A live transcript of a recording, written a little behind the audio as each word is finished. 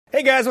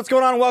Hey guys, what's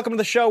going on? Welcome to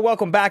the show.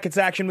 Welcome back. It's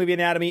Action Movie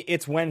Anatomy.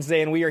 It's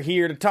Wednesday, and we are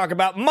here to talk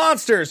about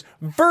monsters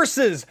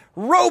versus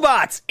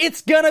robots.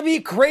 It's gonna be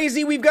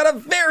crazy. We've got a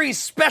very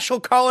special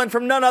call-in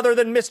from none other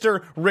than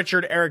Mr.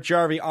 Richard Eric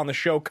Jarvie on the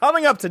show.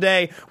 Coming up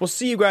today, we'll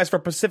see you guys for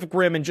Pacific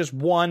Rim in just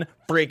one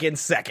freaking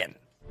second.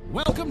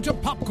 Welcome to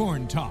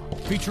Popcorn Talk,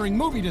 featuring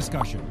movie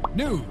discussion,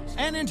 news,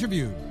 and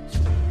interviews.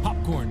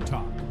 Popcorn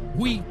Talk.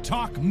 We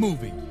talk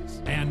movies.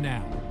 And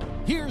now,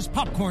 here's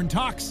Popcorn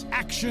Talk's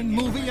Action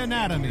Movie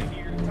Anatomy.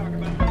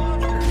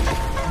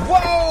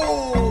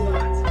 Whoa!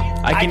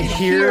 I can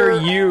hear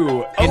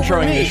you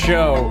introing the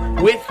show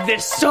with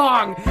this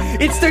song.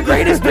 It's the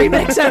greatest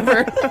remix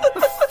ever.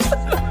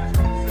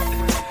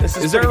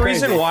 Is there a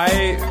reason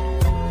why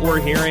we're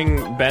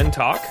hearing Ben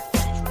talk?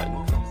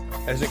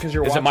 Is it because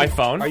you're Is watching? it my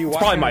phone? Are you It's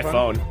watching probably my your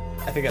phone.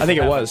 I think I think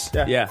it was.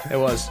 Yeah, it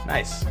was.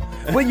 Nice.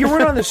 But you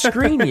weren't on the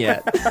screen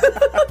yet.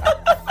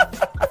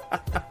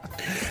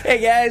 Hey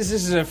guys,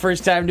 this is the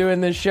first time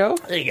doing this show.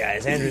 Hey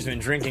guys, Andrew's been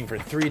drinking for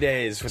 3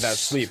 days without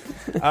sleep.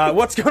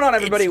 What's going on,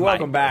 everybody?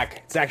 Welcome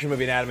back. It's Action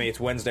Movie Anatomy. It's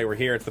Wednesday. We're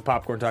here. It's the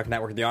Popcorn Talk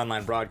Network, the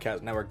online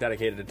broadcast network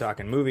dedicated to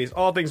talking movies,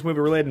 all things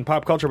movie related and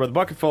pop culture by the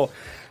bucketful.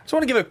 Just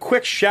want to give a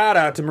quick shout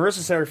out to Marissa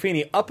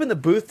Serafini up in the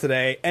booth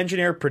today,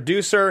 engineer,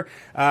 producer,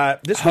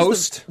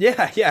 Host.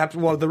 Yeah.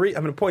 Well, I'm going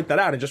to point that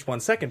out in just 1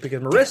 second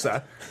because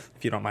Marissa,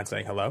 if you don't mind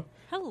saying hello.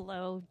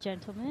 Hello,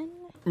 gentlemen.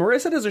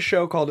 Marissa does a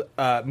show called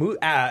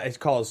it's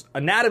called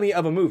Anatomy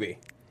of a Movie,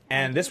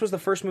 and this was the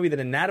first movie that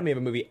Anatomy of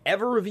a Movie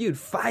ever reviewed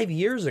 5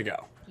 years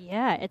ago.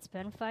 Yeah, it's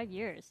been 5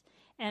 years,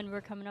 and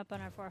we're coming up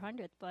on our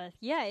 400th. But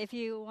yeah, if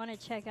you want to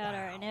check out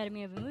our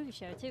Anatomy of a Movie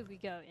show too, we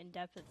go in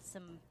depth with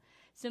some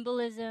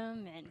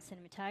symbolism and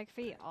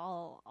cinematography,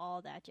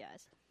 all that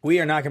jazz. We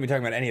are not going to be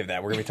talking about any of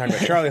that. We're going to be talking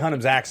about Charlie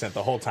Hunnam's accent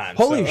the whole time.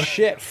 Holy so.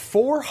 shit,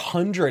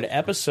 400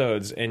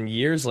 episodes, and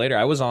years later,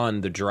 I was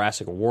on the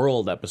Jurassic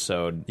World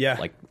episode,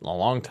 like a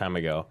long time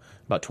ago,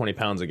 about 20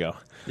 pounds ago.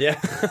 Yeah.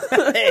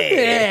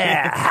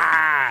 Hey,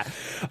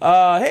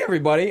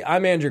 everybody,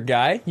 I'm Andrew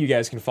Guy. You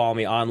guys can follow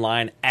me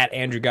online at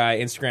Andrew Guy,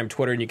 Instagram,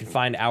 Twitter, and you can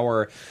find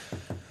our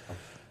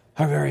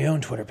very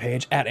own Twitter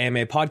page at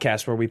AMA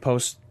Podcast, where we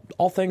post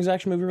all things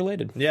action movie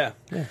related. Yeah.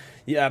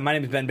 My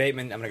name is Ben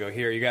Bateman. I'm going to go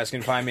here. You guys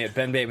can find me at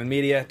Ben Bateman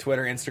Media,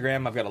 Twitter,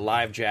 Instagram. I've got a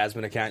live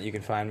Jasmine account you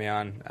can find me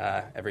on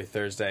every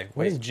Thursday.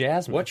 What is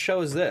Jasmine? What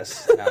show is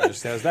this? No, that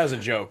was a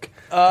joke.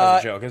 That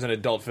was a joke. It was an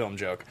adult film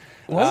joke.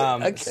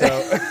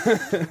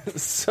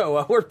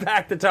 So we're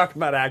back to talk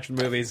about action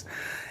movies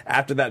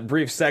after that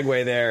brief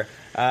segue there.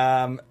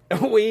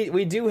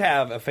 We do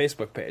have a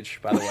Facebook page,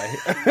 by the way.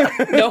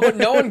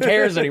 No one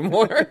cares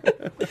anymore.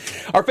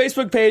 Our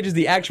Facebook page is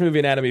the Action Movie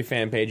Anatomy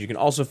fan page. You can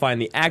also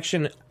find the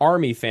Action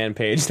Army fan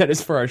page. That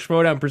is for our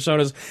Schmodown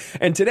personas.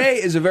 And today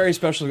is a very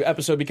special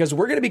episode because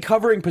we're going to be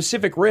covering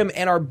Pacific Rim,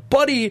 and our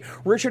buddy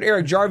Richard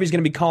Eric Jarvie is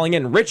going to be calling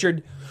in.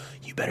 Richard,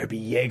 you better be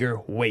Jaeger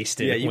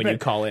wasted when you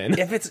call in.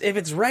 If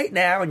it's right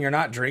now and you're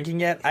not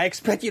drinking yet, I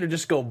expect you to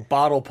just go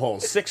bottle pull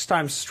 6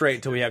 times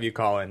straight till we have you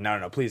call in.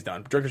 No, please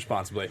don't. Drink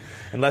responsibly.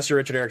 Unless you're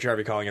Richard Eric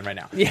Jarvie calling in right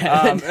now.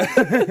 Yeah.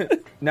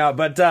 No,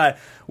 but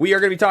we are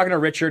going to be talking to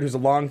Richard, who's a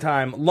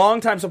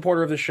longtime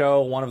supporter of the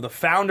show, one of the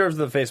founders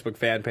of the Facebook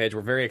fan page.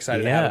 We're very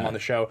excited to have him on the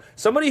show.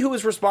 Somebody who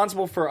was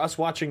responsible for us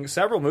watching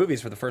several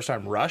movies for the first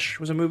time. Rush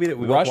was a movie that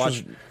we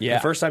watched the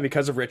first time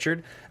because of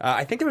Richard.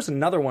 I think there was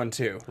another one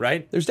too,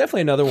 right? There's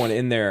definitely another one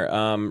in there.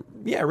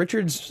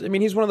 Richard's. I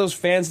mean, he's one of those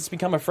fans that's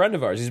become a friend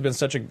of ours. He's been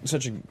such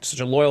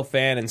a loyal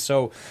fan and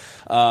so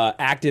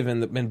active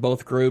in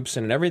both groups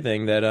and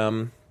everything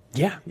that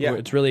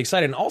it's really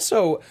exciting. And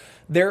also,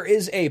 there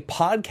is a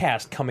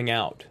podcast coming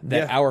out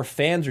that our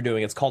fans are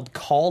doing. It's called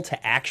Call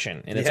to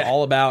Action, and it's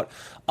all about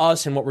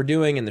us and what we're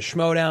doing and the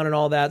Schmodown and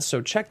all that.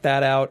 So check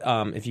that out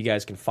if you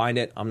guys can find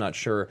it. I'm not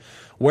sure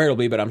where it'll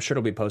be, but I'm sure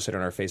it'll be posted on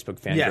our Facebook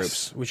fan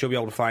groups. We should be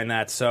able to find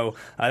that. So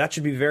that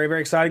should be very,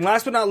 very exciting.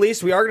 Last but not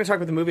least, we are going to talk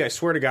about the movie. I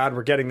swear to God,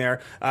 we're getting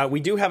there.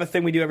 We do have a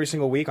thing we do every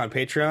single week on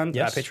Patreon,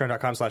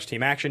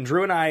 patreon.com/teamaction.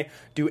 Drew and I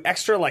do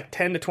extra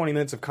 10 to 20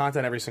 minutes of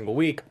content every single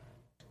week.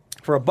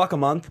 For $1 a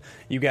month,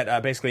 you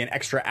get basically an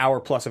extra hour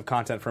plus of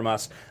content from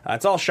us.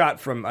 It's all shot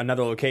from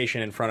another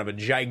location in front of a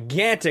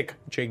gigantic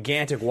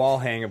wall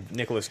hang of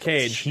Nicolas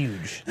Cage. It's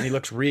huge. And he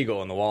looks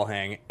regal in the wall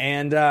hang.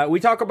 And we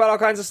talk about all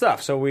kinds of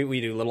stuff. So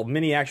we do little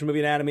mini action movie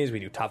anatomies. We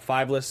do top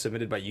 5 lists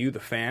submitted by you, the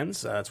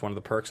fans. That's one of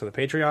the perks of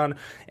the Patreon.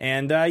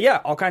 And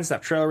all kinds of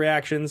stuff. Trailer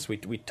reactions. We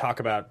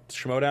talk about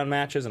Schmodown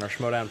matches and our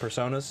Schmodown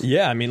personas.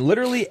 Yeah, I mean,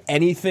 literally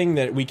anything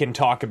that we can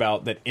talk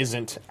about that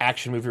isn't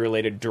action movie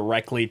related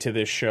directly to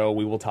this show,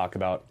 we will talk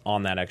about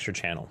on that extra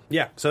channel.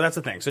 Yeah, so that's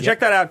the thing. So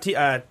check that out,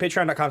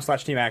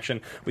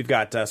 patreon.com/teamaction. We've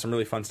got some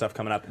really fun stuff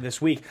coming up this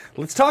week.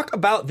 Let's talk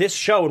about this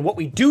show and what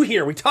we do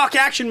here. We talk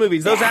action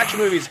movies. Those action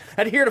movies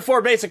adhere to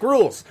 4 basic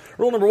rules.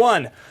 Rule number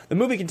 1, the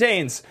movie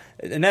contains...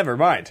 Never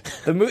mind.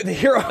 The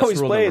hero always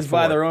plays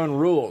by their own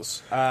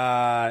rules.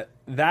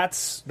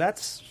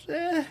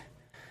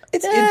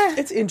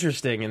 It's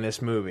interesting in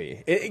this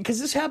movie because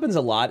this happens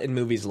a lot in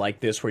movies like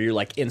this where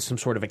you're in some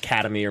sort of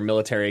academy or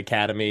military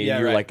academy.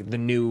 You're like the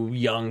new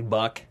young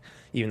buck,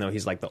 even though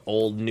he's like the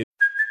old new.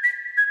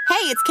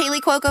 it's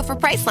Kaylee Cuoco for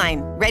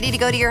Priceline. Ready to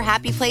go to your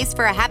happy place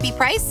for a happy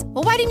price?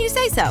 Well, why didn't you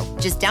say so?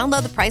 Just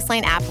download the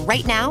Priceline app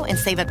right now and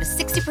save up to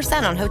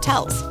 60% on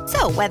hotels.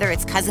 So whether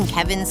it's Cousin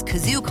Kevin's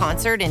Kazoo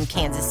Concert in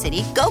Kansas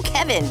City, go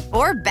Kevin,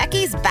 or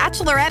Becky's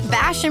Bachelorette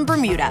Bash in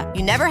Bermuda,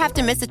 you never have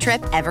to miss a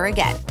trip ever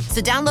again.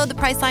 So download the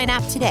Priceline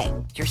app today.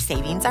 Your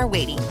savings are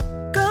waiting.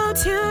 Go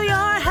to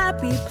your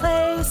happy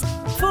place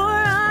for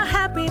a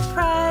happy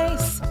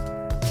price.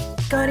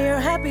 Go to your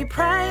happy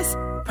price,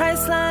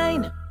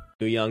 Priceline.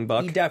 Young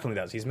buck. He definitely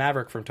does. He's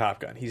Maverick from Top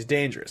Gun. He's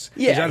dangerous.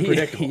 Yeah, he's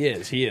unpredictable.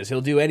 He is. He'll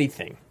do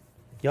anything.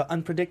 You're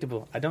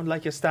unpredictable. I don't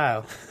like your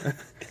style.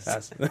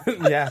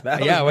 Yeah,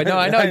 I know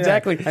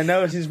exactly. I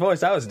know his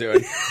voice I was doing.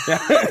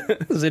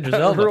 This is Idris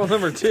Elba. Rule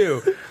number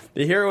 2.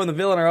 The hero and the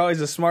villain are always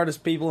the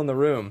smartest people in the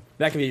room.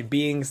 That can be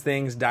beings,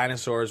 things,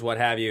 dinosaurs, what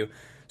have you.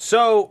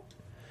 So,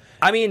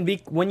 I mean,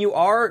 when you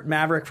are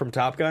Maverick from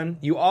Top Gun,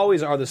 you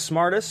always are the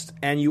smartest,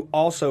 and you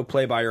also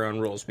play by your own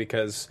rules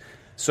because...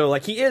 So,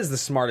 like, he is the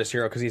smartest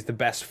hero because he's the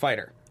best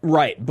fighter.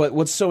 Right, but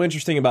what's so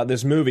interesting about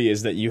this movie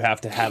is that you have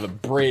to have a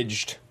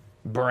bridged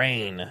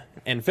brain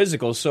and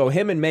physical. So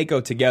him and Mako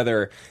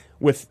together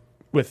with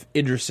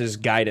Idris's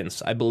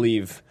guidance, I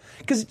believe...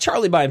 Because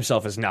Charlie by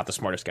himself is not the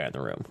smartest guy in the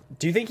room.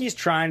 Do you think he's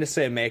trying to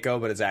say Mako,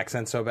 but his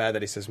accent's so bad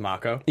that he says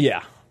Mako?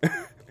 Yeah.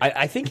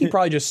 I think he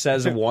probably just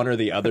says one or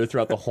the other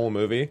throughout the whole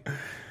movie.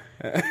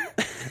 And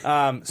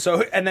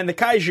then the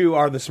Kaiju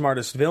are the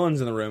smartest villains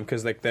in the room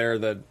because like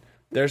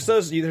there's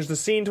the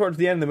scene towards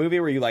the end of the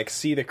movie where you like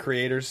see the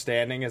creators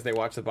standing as they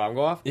watch the bomb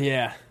go off.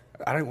 Yeah.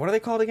 What are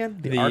they called again?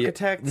 The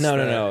architects?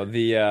 No.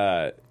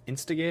 The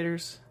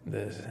instigators?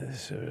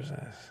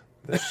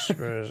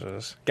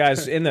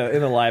 Guys in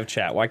the live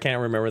chat, why can't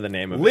I remember the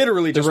name of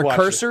Literally it? just The watched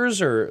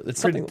recursors or it's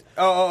something.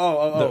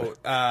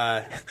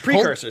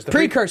 Precursors.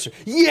 Precursor.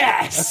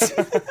 Yes.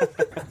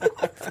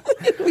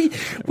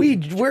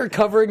 we're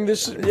covering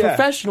this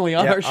professionally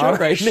on our show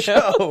right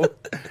now.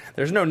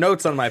 There's no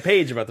notes on my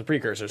page about the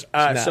precursors.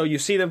 So you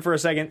see them for a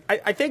second.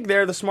 I think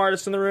they're the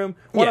smartest in the room.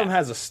 One of them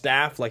has a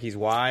staff, like he's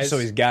wise. So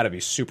he's got to be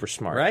super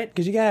smart, right?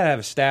 Because you got to have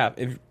a staff,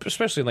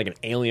 especially like an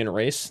alien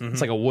race. Mm-hmm.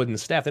 It's like a wooden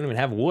staff. They don't even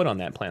have wood on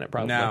that planet,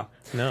 probably.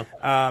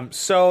 No.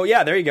 So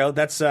yeah, there you go.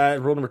 That's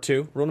rule number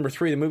 2. Rule number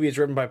 3: the movie is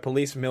driven by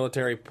police,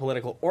 military,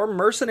 political, or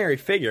mercenary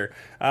figure.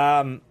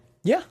 No,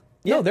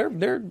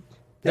 they're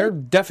their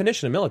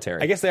definition of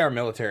military. I guess they are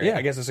military. Yeah.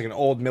 I guess it's like an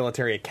old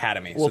military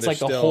academy. Well, so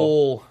it's like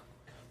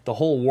the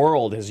whole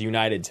world has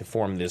united to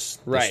form this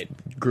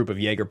group of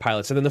Jaeger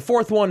pilots. And then the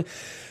fourth one,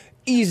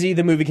 easy.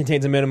 The movie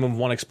contains a minimum of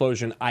 1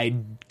 explosion. I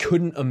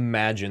couldn't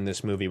imagine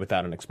this movie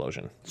without an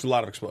explosion. It's a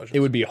lot of explosions. It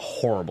would be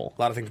horrible.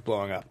 A lot of things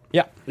blowing up.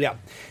 Yeah.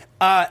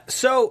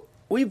 So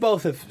we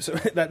both have. So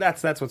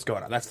that's what's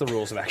going on. That's the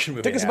rules of action movie.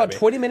 It took us about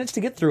 20 minutes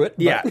to get through it.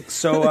 Yeah.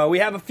 So we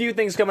have a few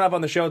things coming up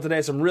on the show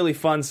today. Some really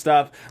fun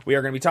stuff. We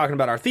are going to be talking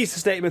about our thesis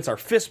statements, our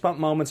fist pump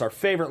moments, our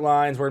favorite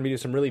lines. We're going to be doing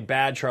some really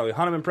bad Charlie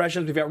Hunnam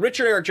impressions. We've got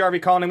Richard Eric Jarvie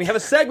calling in. We have a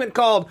segment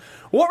called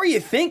 "What Were You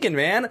Thinking,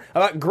 Man?"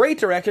 about great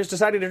directors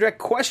deciding to direct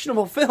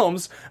questionable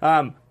films.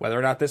 Whether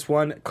or not this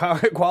one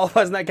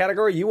qualifies in that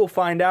category, you will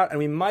find out. And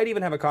we might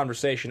even have a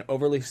conversation,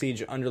 overly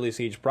siege, underly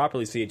siege,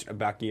 properly siege,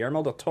 about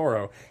Guillermo del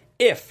Toro,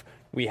 if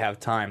we have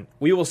time.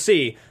 We will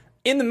see.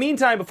 In the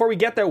meantime, before we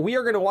get there, we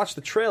are going to watch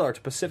the trailer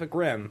to Pacific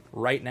Rim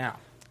right now.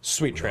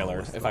 Sweet trailer,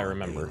 if I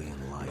remember.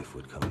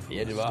 The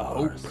Edge of Our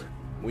Hope.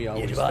 We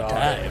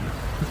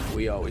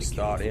always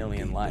thought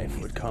alien life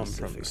would come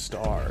from the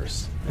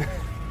stars.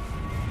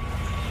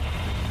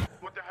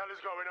 What the hell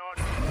is going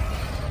on?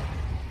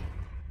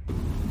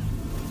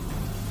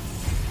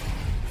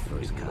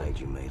 First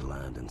kaiju made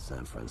land in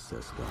San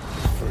Francisco.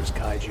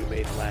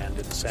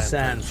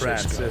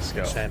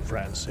 San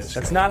Francisco.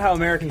 That's not how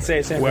Americans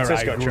say San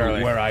Francisco,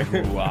 Charlie. Where I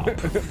grew up.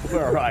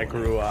 Where I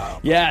grew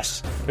up.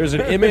 Yes, there's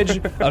an image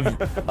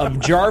of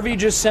Jarvie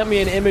just sent me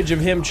an image of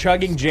him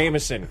chugging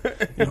Jameson.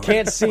 You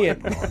can't see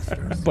it,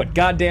 but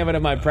God damn it,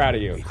 am I proud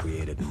of you. We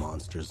created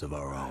monsters of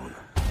our own.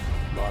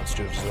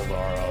 Monsters of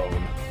our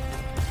own.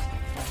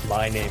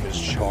 My name is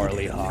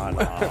Charlie Hunnam.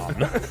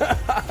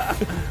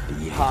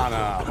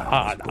 Hunnam.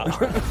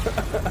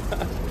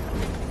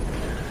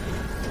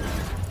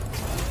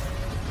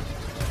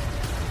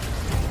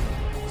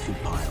 Two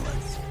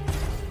pilots.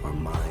 Our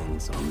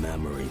minds, our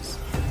memories.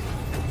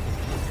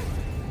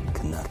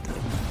 Connected.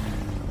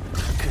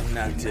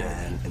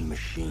 Man and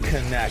machine.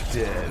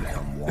 Connected.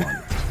 Become one.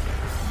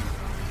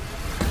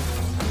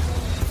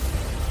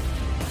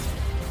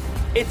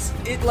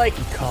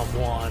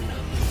 Come on.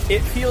 It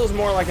feels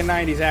more like a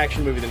 90s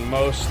action movie than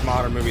most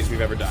modern movies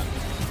we've ever done.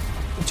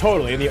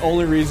 Totally, and the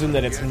only reason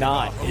that it's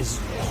not is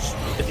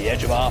at the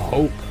edge of our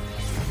hope.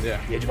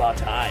 Yeah. The edge of our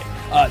time.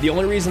 The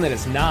only reason that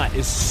it's not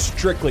is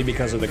strictly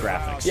because of the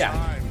graphics. Yeah.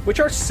 Which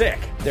are sick.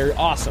 They're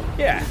awesome.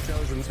 Yeah.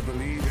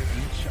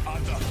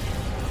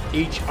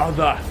 Each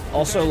other.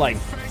 Also, like,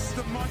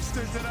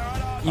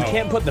 you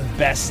can't put the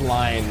best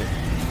line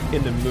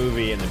in the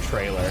movie in the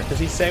trailer. Does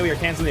he say we are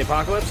canceling the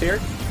apocalypse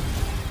here?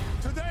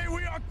 Today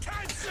we are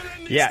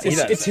canceling Yeah,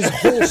 It's his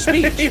whole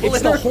speech.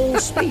 It's the whole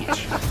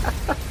speech.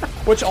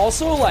 Which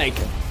also, like,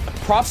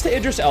 props to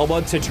Idris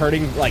Elba to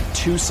turning like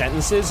 2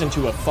 sentences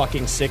into a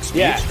fucking 6 speech.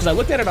 Yeah. Because I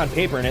looked at it on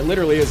paper and it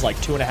literally is like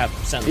 2.5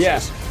 sentences.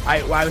 Yes,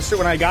 I was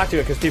when I got to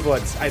it because people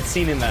I'd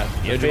seen in the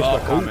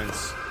Facebook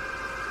comments.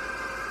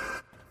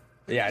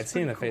 Yeah, I'd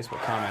seen in the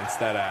Facebook comments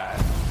that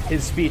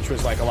his speech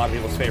was like a lot of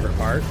people's favorite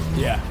part.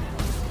 Yeah.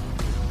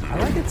 I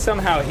like it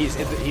somehow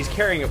he's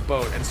carrying a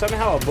boat, and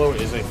somehow a boat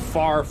is a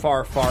far,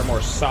 far, far more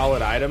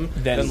solid item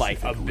than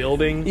like a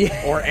building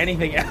or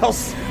anything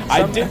else.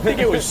 I did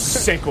think it was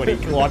sick when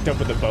he walked up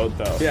with the boat,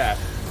 though. Yeah.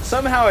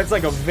 Somehow it's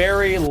like a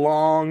very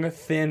long,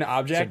 thin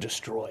object. It's a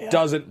destroyer.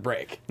 Doesn't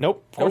break.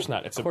 Nope, of course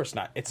not. Of course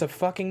not. It's a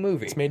fucking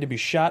movie. It's made to be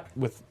shot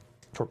with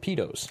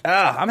torpedoes.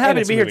 I'm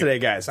happy to be here movie. today,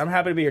 guys. I'm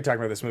happy to be here talking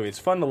about this movie. It's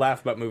fun to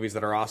laugh about movies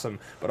that are awesome,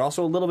 but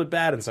also a little bit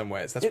bad in some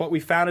ways. That's what we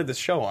founded this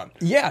show on.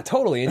 Yeah,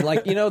 totally. And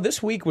like,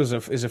 this week is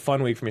a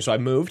fun week for me. So I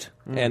moved,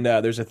 and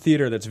there's a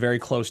theater that's very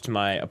close to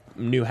my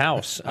new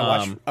house. I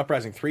watched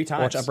Uprising 3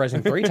 times. Watched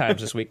Uprising 3 times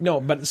this week. No,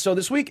 but so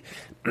this week,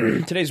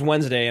 today's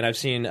Wednesday, and I've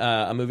seen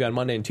a movie on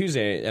Monday and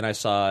Tuesday, and I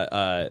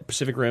saw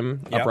Pacific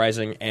Rim,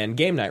 Uprising, and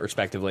Game Night,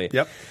 respectively.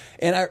 Yep.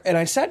 And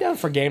I sat down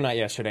for Game Night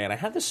yesterday, and I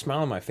had this smile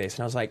on my face,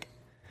 and I was like,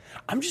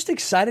 I'm just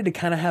excited to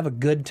kind of have a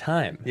good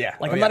time. Yeah.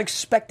 Like, I'm not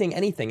expecting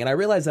anything. And I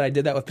realized that I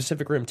did that with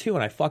Pacific Rim 2,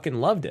 and I fucking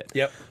loved it.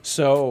 Yep.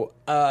 So,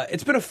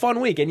 it's been a fun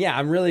week. And yeah,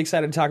 I'm really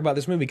excited to talk about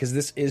this movie because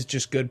this is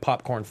just good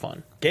popcorn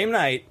fun. Game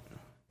Night,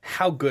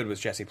 how good was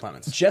Jesse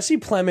Plemons? Jesse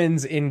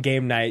Plemons in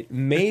Game Night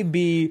may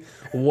be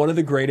one of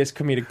the greatest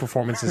comedic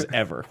performances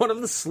ever. One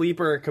of the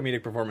sleeper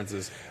comedic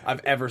performances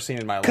I've ever seen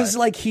in my life. Because,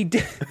 like, he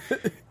did...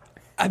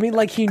 I mean,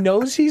 like, he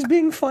knows he's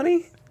being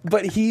funny,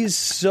 but he's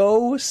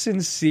so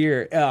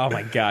sincere. Oh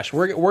my gosh,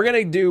 we're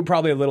gonna do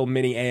probably a little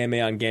mini AMA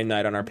on Game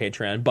Night on our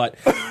Patreon. But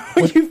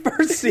when you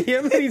first see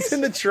him, and he's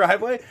in the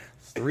driveway.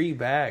 3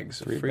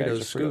 bags of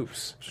Fritos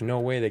Scoops. There's no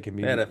way they can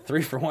be. They had a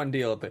 3-for-1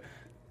 deal at the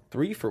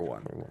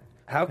 3-for-1.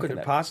 How could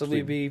it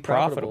possibly be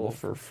profitable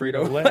for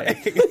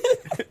Frito-Lay?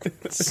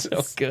 It's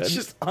so good. It's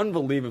just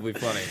unbelievably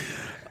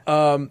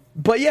funny.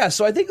 But yeah,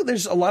 so I think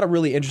there's a lot of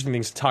really interesting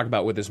things to talk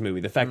about with this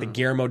movie. The fact that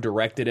Guillermo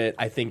directed it,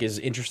 I think, is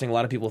interesting. A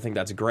lot of people think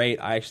that's great.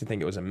 I actually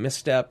think it was a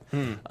misstep.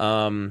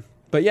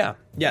 But yeah.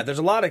 Yeah, there's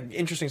a lot of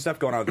interesting stuff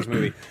going on with this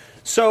movie.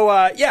 So,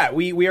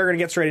 we are going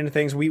to get straight into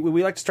things. We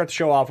like to start the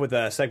show off with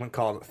a segment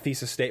called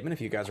Thesis Statement.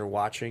 If you guys are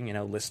watching,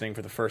 listening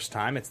for the first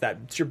time, it's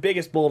your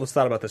biggest, boldest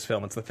thought about this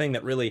film. It's the thing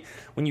that really,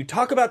 when you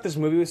talk about this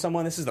movie with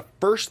someone, this is the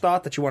first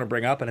thought that you want to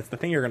bring up, and it's the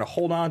thing you're going to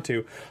hold on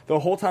to the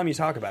whole time you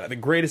talk about it. The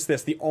greatest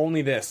this, the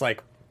only this,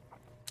 like,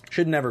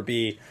 should never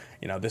be,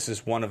 this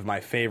is one of my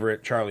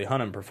favorite Charlie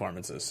Hunnam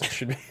performances. It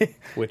should be,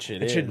 which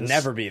it is. It should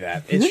never be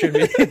that. It should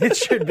be, it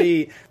should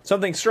be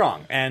something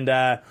strong.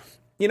 And,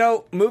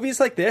 movies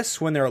like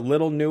this, when they're a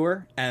little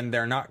newer and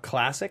they're not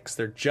classics,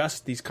 they're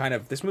just these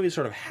this movie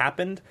sort of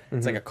happened.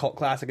 It's like a cult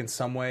classic in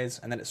some ways,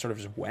 and then it sort of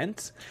just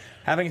went.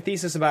 Having a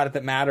thesis about it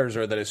that matters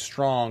or that is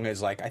strong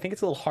is I think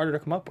it's a little harder to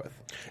come up with.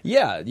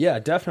 Yeah,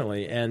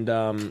 definitely. And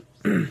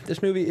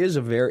this movie is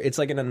it's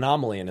like an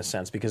anomaly in a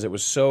sense because it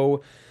was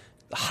so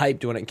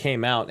hyped when it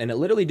came out, and it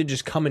literally did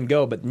just come and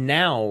go, but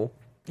now...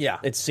 Yeah,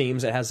 it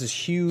seems it has this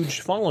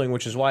huge following,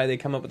 which is why they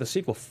come up with a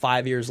sequel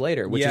 5 years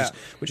later, which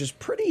is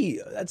pretty.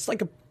 That's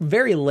like a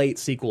very late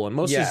sequel, and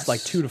most is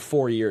like 2 to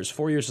 4 years.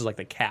 4 years is like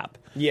the cap.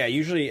 Yeah,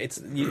 usually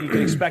it's you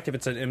can expect if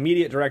it's an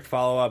immediate direct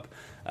follow up,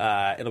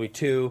 it'll be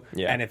 2,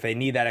 and if they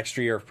need that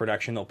extra year of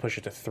production, they'll push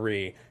it to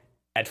 3.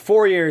 At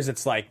 4 years,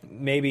 it's like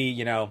maybe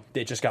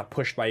it just got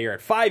pushed by a year.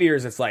 At 5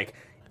 years, it's like.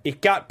 It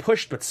got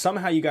pushed, but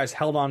somehow you guys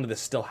held on to this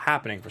still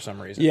happening for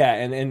some reason. Yeah,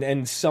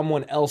 and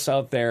someone else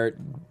out there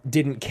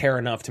didn't care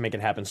enough to make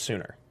it happen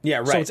sooner. Yeah,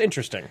 right. So it's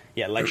interesting.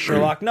 Yeah, like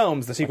Sherlock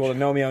Gnomes, the sequel to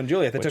Romeo and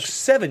Juliet, that took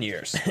 7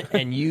 years.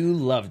 And you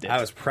loved it. I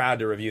was proud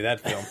to review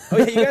that film. Oh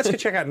yeah, you guys can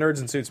check out Nerds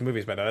and Suits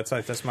Movies, by the way.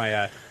 That's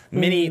my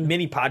mini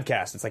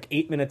podcast. It's like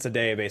 8 minutes a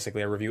day,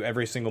 basically. I review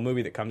every single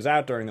movie that comes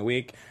out during the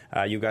week.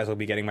 You guys will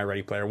be getting my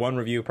Ready Player One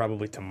review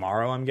probably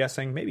tomorrow, I'm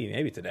guessing.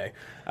 Maybe today.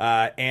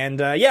 And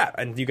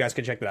you guys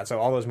can check that out. So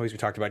all those movies we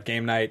talked about,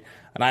 Game Night,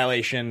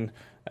 Annihilation,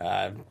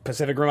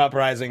 Pacific Rim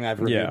Uprising, I've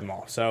reviewed them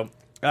all. So...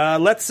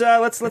 let's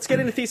get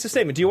into thesis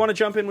statement. Do you want to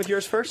jump in with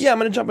yours first? Yeah, I'm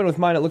going to jump in with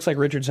mine. It looks like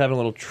Richard's having a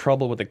little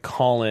trouble with the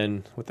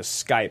call-in with the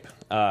Skype.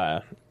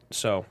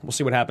 So we'll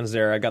see what happens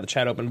there. I got the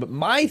chat open. But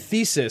my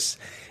thesis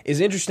is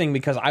interesting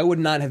because I would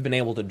not have been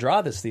able to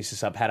draw this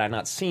thesis up had I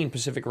not seen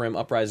Pacific Rim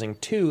Uprising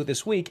 2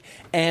 this week.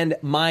 And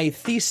my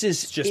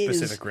thesis is... just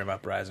Pacific Rim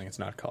Uprising. It's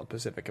not called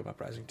Pacific Rim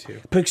Uprising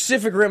 2.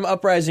 Pacific Rim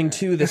Uprising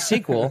 2, the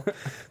sequel,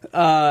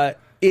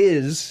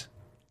 is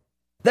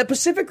that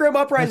Pacific Rim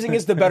Uprising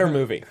is the better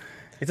movie.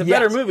 It's a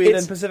better movie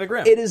than Pacific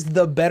Rim. It is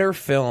the better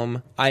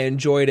film. I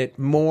enjoyed it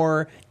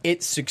more.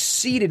 It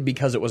succeeded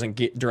because it wasn't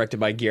directed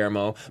by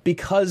Guillermo,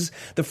 because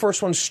the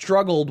first one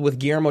struggled with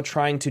Guillermo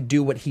trying to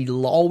do what he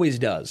always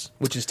does,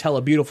 which is tell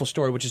a beautiful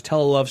story, which is tell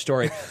a love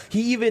story.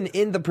 He even,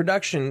 in the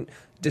production,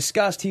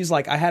 discussed, he's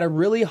like, I had a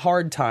really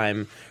hard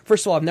time.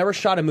 First of all, I've never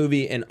shot a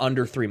movie in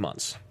under 3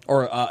 months,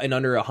 or in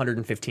under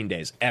 115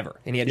 days, ever.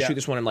 And he had to shoot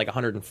this one in like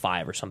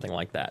 105 or something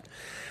like that.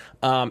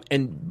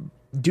 And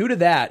due to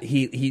that,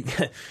 he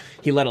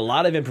he let a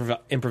lot of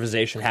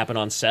improvisation happen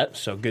on set.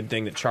 So good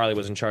thing that Charlie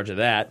was in charge of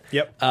that.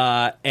 Yep.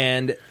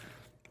 And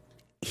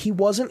he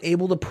wasn't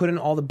able to put in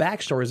all the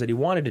backstories that he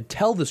wanted to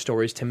tell the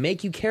stories to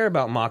make you care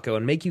about Mako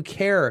and make you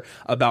care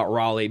about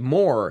Raleigh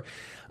more.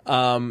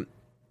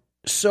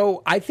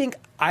 So I think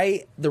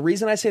the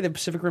reason I say that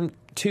Pacific Rim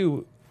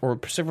 2 or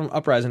Pacific Rim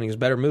Uprising is a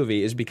better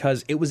movie is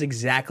because it was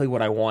exactly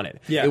what I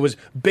wanted. Yeah. It was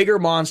bigger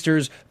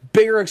monsters,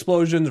 bigger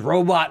explosions,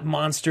 robot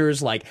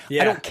monsters. Like,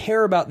 Yeah. I don't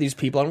care about these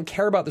people. I don't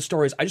care about the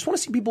stories. I just want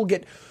to see people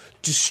get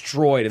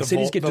destroyed and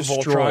cities get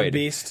destroyed. Voltron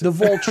beast. The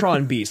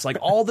Voltron beast. Like,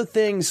 all the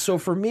things. So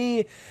for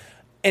me...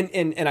 And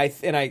I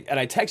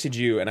texted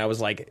you and I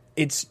was like,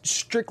 it's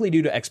strictly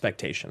due to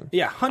expectation.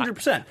 Yeah,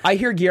 100%. I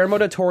hear Guillermo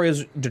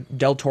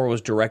del Toro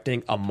was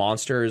directing a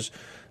monsters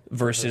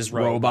versus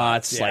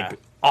robots, yeah. like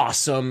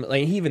awesome.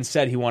 Like he even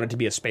said he wanted to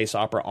be a space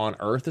opera on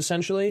Earth,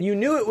 essentially. You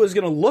knew it was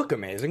going to look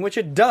amazing, which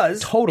it does.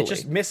 Totally. It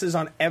just misses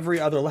on every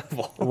other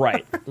level.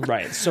 Right.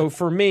 So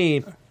for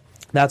me,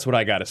 that's what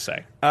I got to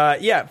say.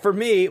 Yeah, for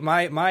me,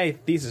 my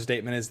thesis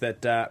statement is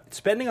that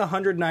spending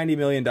 $190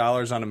 million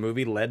on a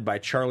movie led by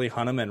Charlie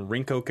Hunnam and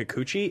Rinko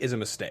Kikuchi is a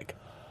mistake.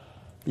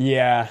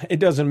 Yeah, it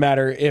doesn't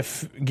matter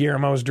if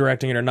Guillermo was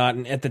directing it or not.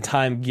 And at the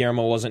time,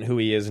 Guillermo wasn't who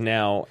he is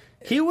now.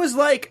 He was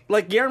like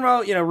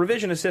Guillermo,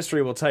 revisionist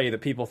history will tell you that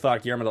people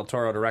thought Guillermo del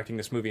Toro directing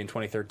this movie in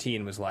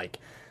 2013 was like,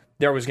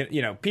 there was,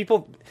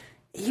 people...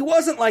 He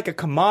wasn't like a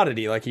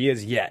commodity like he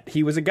is yet.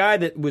 He was a guy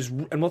that was,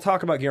 and we'll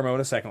talk about Guillermo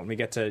in a second when we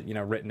get to,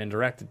 written and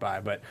directed by,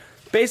 but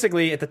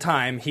basically at the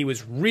time, he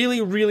was really,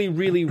 really,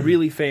 really,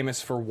 really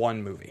famous for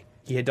one movie.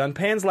 He had done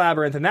Pan's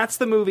Labyrinth, and that's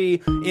the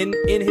movie in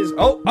his,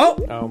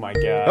 Oh my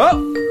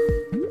God.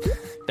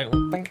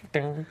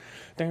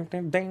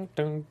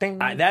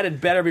 That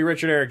had better be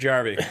Richard Eric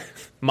Jarvie.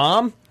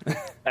 Mom?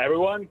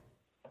 Everyone,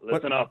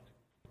 listen up.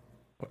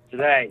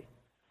 Today,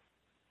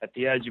 at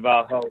the edge of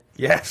our hope,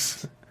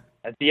 Yes.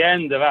 at the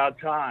end of our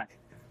time,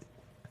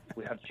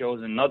 we have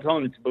chosen not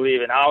only to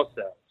believe in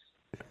ourselves,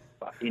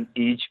 but in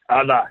each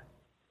other.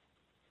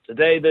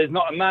 Today, there's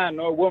not a man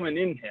nor a woman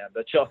in here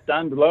that shall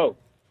stand alone.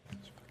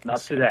 Not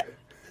today.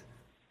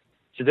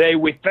 Today,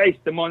 we face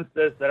the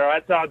monsters that are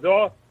at our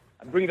door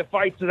and bring the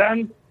fight to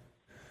them.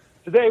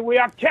 Today, we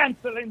are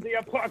canceling the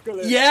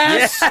apocalypse.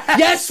 Yes!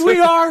 Yes, we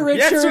are,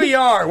 Richard! Yes, we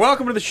are.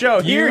 Welcome to the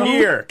show.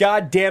 Here.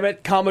 God damn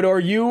it, Commodore,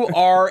 you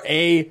are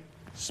a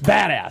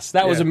badass.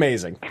 That was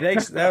amazing.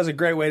 Thanks. That was a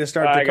great way to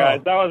start All the right, call.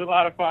 guys, that was a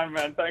lot of fun,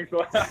 man. Thanks a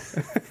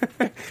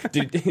lot.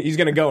 Dude, he's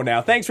going to go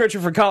now. Thanks,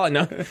 Richard, for calling.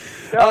 No.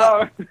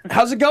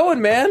 How's it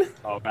going, man?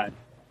 Oh, man.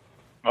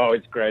 Oh,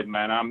 it's great,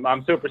 man.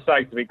 I'm super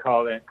psyched to be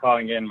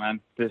calling in, man.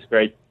 This is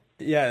great.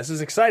 Yeah, this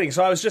is exciting.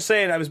 So I was just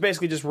saying, I was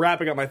basically just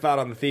wrapping up my thought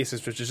on the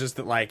thesis, which is just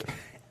that, like,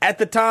 at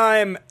the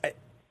time,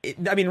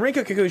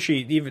 Rinko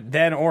Kikuchi, even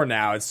then or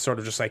now, it's sort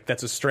of just like,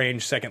 that's a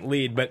strange second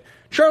lead. But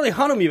Charlie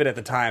Hunnam, even at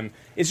the time,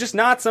 is just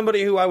not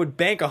somebody who I would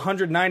bank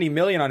 $190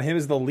 million on him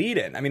as the lead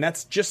in. I mean,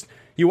 that's just,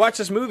 you watch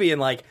this movie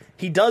and, like,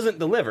 he doesn't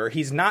deliver.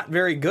 He's not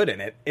very good in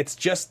it. It's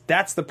just,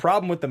 that's the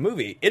problem with the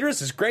movie.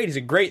 Idris is great. He's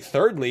a great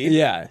third lead.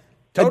 Yeah.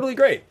 Totally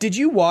great. Did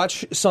you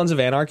watch Sons of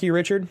Anarchy,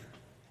 Richard?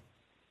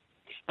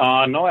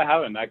 No, I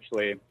haven't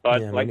actually. But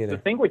Yeah, me like neither.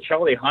 the thing with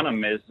Charlie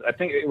Hunnam is, I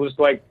think it was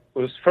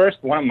first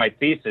one of my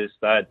theses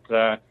that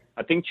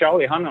I think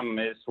Charlie Hunnam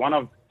is one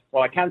of,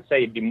 well, I can't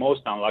say the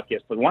most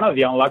unluckiest, but one of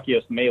the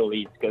unluckiest male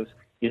leads because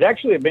he's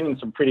actually been in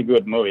some pretty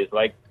good movies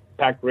like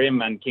Pac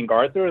Rim and King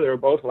Arthur. They're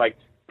both like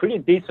pretty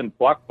decent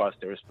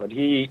blockbusters, but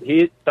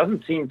he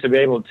doesn't seem to be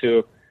able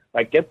to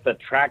like get the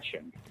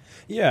traction.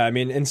 Yeah, I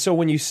mean, and so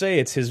when you say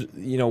it's his,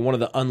 one of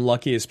the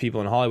unluckiest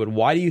people in Hollywood,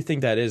 why do you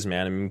think that is,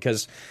 man? I mean,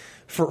 because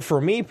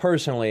for me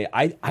personally,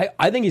 I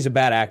think he's a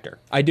bad actor.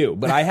 I do,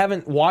 but I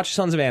haven't watched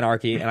Sons of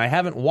Anarchy and I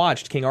haven't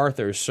watched King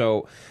Arthur,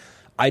 so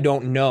I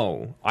don't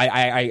know.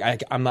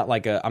 I'm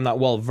not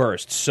well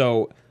versed.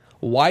 So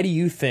why do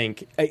you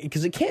think?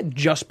 Because it can't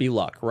just be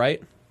luck,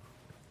 right?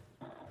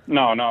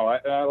 No. I'm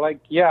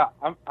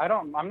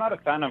not a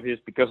fan of his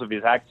because of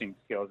his acting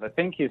skills. I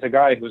think he's a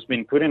guy who's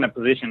been put in a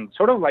position,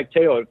 sort of like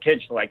Taylor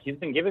Kitsch. Like he's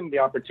been given the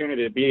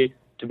opportunity to be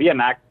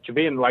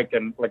in like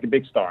a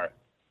big star.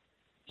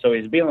 So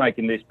he's been like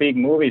in these big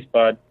movies,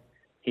 but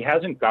he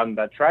hasn't gotten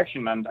that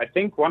traction. And I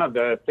think one of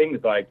the things,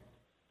 like,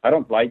 I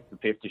don't like the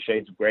 50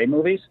 Shades of Grey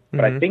movies,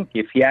 but I think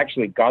if he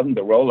actually gotten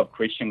the role of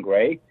Christian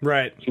Grey,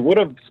 right, he would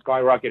have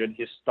skyrocketed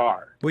his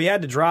star. We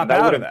had to drop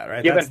out of that,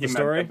 right? Given That's the him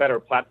story. a better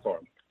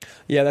platform.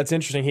 Yeah, that's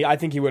interesting. I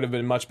think he would have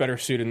been much better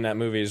suited in that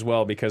movie as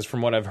well, because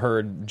from what I've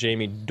heard,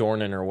 Jamie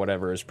Dornan or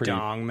whatever is pretty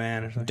Dong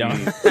man or something.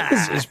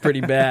 is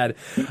pretty bad.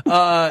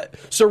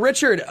 So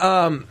Richard,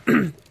 I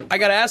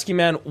got to ask you,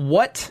 man,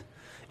 what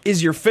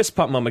is your fist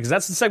pump moment? Because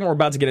that's the segment we're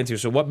about to get into.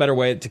 So what better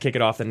way to kick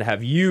it off than to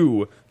have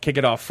you kick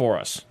it off for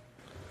us?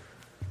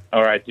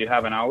 All right, do you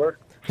have an hour?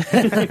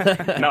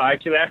 No,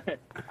 actually,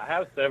 I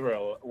have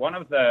several. One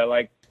of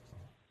the,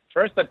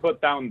 first I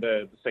put down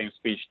the same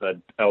speech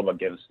that Elba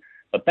gives,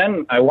 but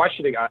then I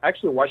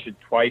actually watched it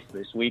twice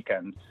this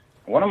weekend.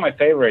 One of my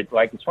favorite,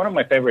 it's one of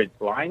my favorite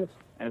lines,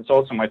 and it's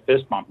also my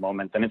fist bump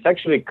moment. And it's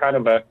actually kind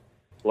of a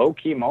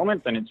low-key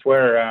moment, and it's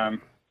where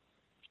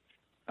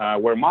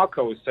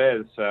Mako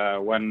says,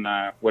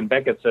 when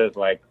Beckett says,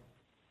 like,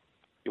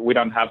 we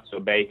don't have to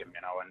obey him,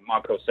 and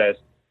Mako says,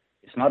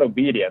 it's not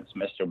obedience,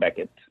 Mr.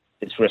 Beckett,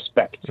 it's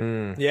respect.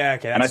 Yeah,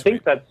 okay. And I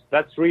think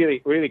that's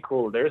really, really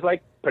cool. There's,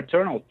 like,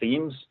 paternal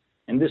themes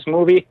in this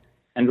movie,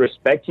 and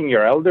respecting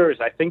your elders.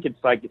 I think it's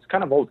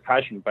kind of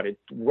old-fashioned, but it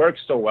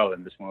works so well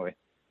in this movie.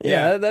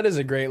 Yeah, that is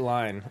a great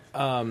line.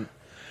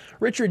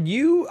 Richard,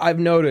 I've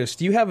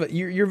noticed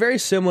you're very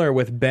similar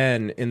with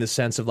Ben in the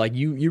sense of like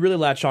you really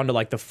latch on to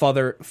like the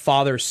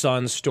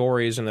father-son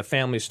stories and the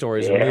family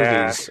stories in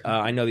movies.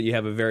 I know that you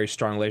have a very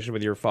strong relationship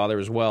with your father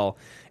as well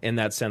in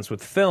that sense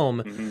with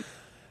film. Mm-hmm.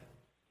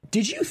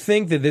 Did you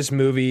think that this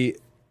movie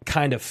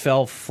kind of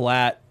fell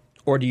flat,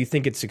 or do you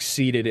think it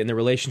succeeded in the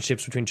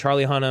relationships between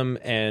Charlie Hunnam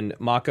and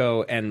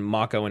Mako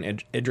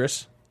and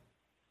Idris?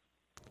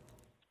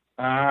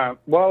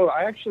 Well,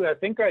 I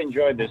think I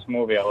enjoyed this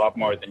movie a lot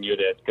more than you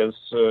did, because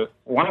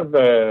one of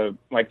the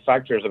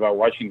factors about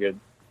watching it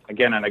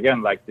again and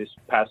again, like this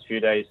past few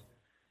days,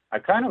 I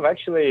kind of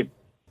actually,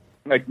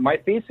 my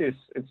thesis,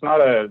 it's not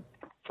a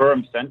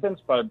firm sentence,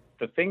 but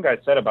the thing I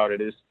said about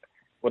it is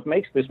what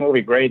makes this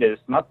movie great is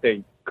not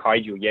the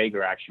kaiju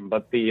Jaeger action,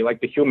 but the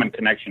human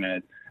connection in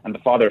it, and the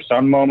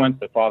father-son moments,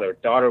 the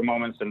father-daughter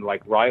moments, and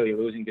Riley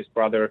losing his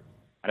brother.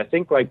 And I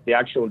think the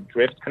actual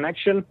Drift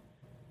connection,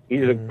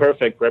 he's a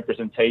perfect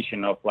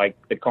representation of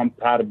the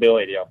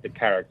compatibility of the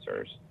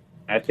characters.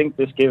 And I think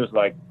this gives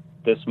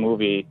this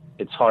movie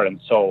its heart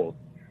and soul.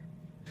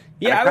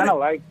 Yeah, and I kind of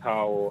like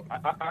how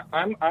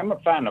I'm a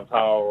fan of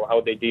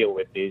how they deal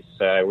with these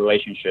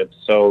relationships.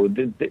 So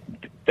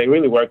they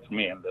really work for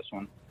me in this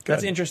one.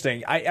 That's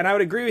interesting. I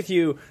would agree with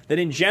you that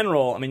in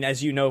general, I mean,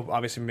 as you know,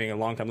 obviously from being a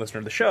long-time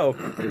listener to the show,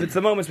 it's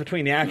the moments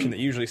between the action that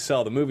usually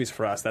sell the movies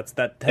for us.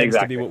 That tends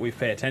to be what we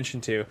pay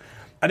attention to.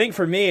 I think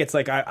for me, it's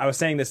I was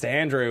saying this to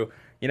Andrew,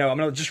 I'm going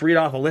to just read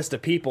off a list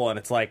of people, and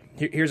it's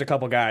here's a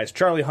couple guys.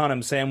 Charlie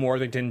Hunnam, Sam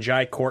Worthington,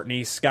 Jai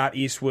Courtney, Scott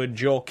Eastwood,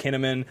 Joel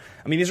Kinnaman.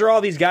 I mean, these are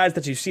all these guys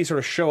that you see sort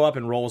of show up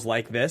in roles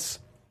like this.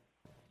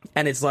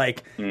 And it's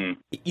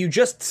you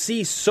just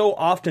see so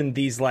often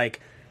these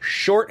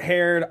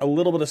short-haired, a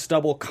little bit of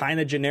stubble, kind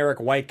of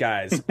generic white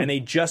guys, and they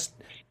just,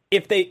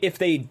 if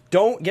they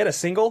don't get a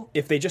single,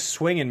 if they just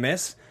swing and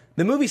miss,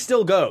 the movie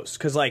still goes,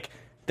 because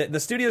the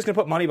studio's going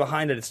to put money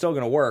behind it, it's still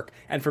going to work.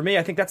 And for me,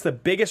 I think that's the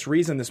biggest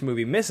reason this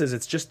movie misses.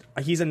 It's just,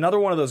 he's another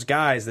one of those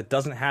guys that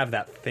doesn't have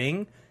that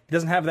thing. He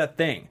doesn't have that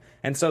thing.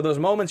 And so those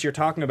moments you're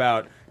talking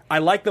about, I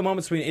like the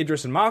moments between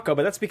Idris and Mako,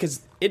 but that's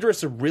because Idris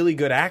is a really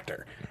good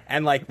actor.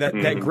 And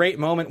that great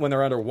moment when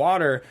they're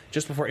underwater,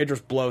 just before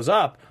Idris blows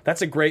up,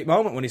 that's a great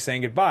moment when he's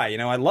saying goodbye.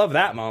 I love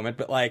that moment,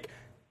 but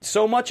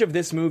so much of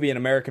this movie and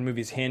American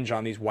movies hinge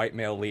on these white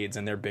male leads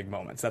and their big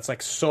moments. That's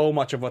so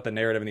much of what the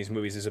narrative in these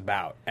movies is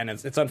about. And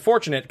it's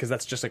unfortunate because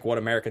that's just what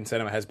American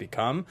cinema has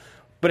become.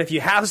 But if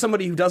you have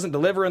somebody who doesn't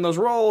deliver in those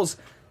roles,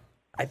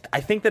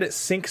 I think that it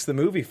sinks the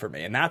movie for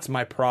me. And that's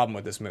my problem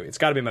with this movie. It's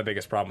got to be my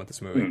biggest problem with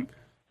this movie.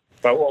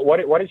 But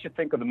what did you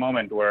think of the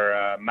moment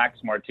where Max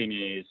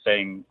Martini is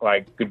saying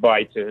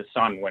goodbye to his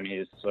son when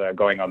he's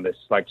going on this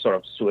sort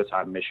of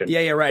suicide mission?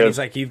 Yeah, right. He's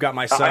you've got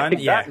my son.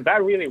 I think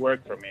that really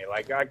worked for me.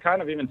 I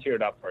kind of even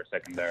teared up for a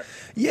second there.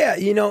 Yeah,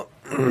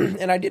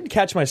 and I did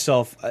catch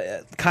myself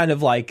kind of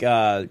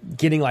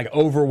getting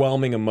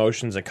overwhelming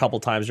emotions a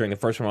couple times during the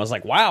first one. I was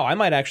like, wow, I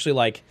might actually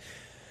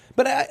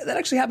But that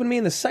actually happened to me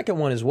in the second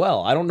one as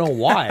well. I don't know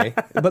why,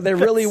 but there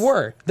really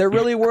were. There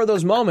really were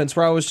those moments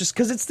where I was just,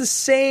 because it's the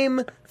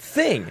same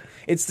thing.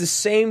 It's the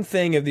same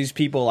thing of these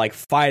people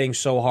fighting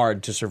so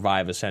hard to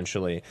survive,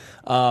 essentially.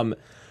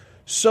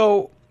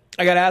 So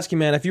I got to ask you,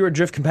 man, if you were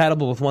drift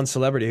compatible with one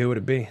celebrity, who would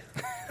it be?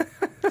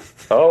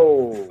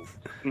 Oh,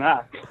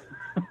 nah.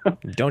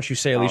 Don't you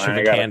say Alicia Vikander.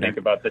 I got to think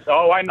about this.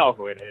 Oh, I know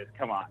who it is.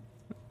 Come on.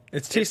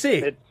 It's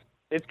TC.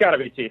 It's got to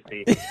be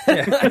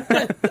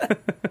TC.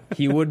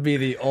 He would be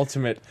the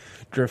ultimate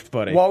drift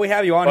buddy. While we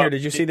have you on here,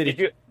 did you see that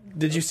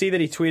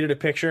he tweeted a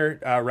picture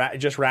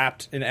just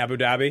wrapped in Abu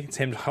Dhabi? It's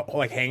him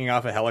hanging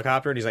off a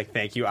helicopter, and he's like,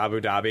 "Thank you, Abu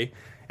Dhabi."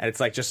 And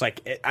it's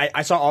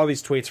I saw all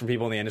these tweets from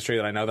people in the industry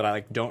that I know that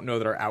I don't know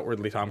that are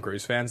outwardly Tom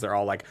Cruise fans. They're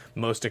all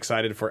most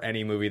excited for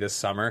any movie this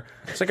summer.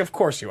 It's of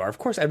course you are. Of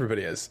course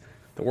everybody is.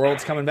 The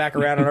world's coming back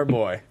around on our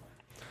boy.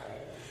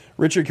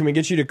 Richard, can we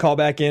get you to call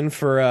back in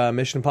for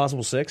Mission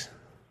Impossible 6?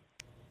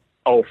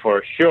 Oh,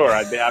 for sure.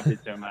 I'd be happy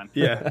to, man.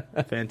 Yeah.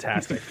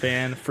 Fantastic.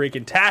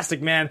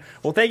 Fan-freaking-tastic, man.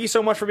 Well, thank you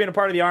so much for being a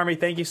part of the Army.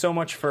 Thank you so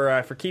much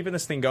for keeping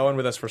this thing going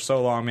with us for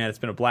so long, man. It's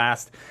been a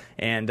blast,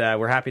 and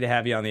we're happy to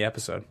have you on the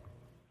episode.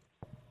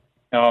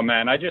 Oh,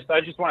 man. I just want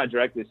to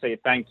directly say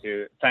thank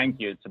you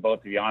to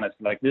both of you, honest.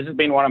 This has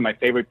been one of my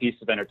favorite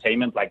pieces of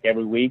entertainment,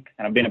 every week,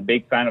 and I've been a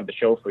big fan of the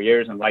show for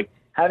years, and,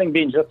 having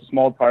been just a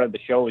small part of the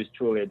show is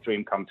truly a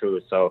dream come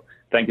true. So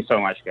thank you so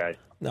much, guys.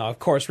 No, of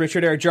course,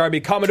 Richard Eric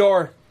Jarby,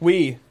 Commodore,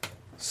 we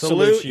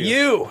salute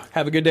you.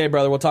 Have a good day,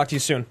 brother. We'll talk to you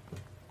soon.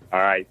 All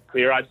right.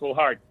 Clear eyes, full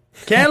heart.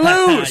 Can't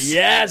lose.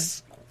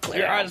 Yes.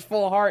 Clear eyes,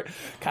 full heart.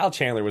 Kyle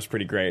Chandler was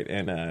pretty great,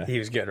 and he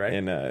was good, right?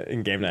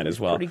 In Game Night as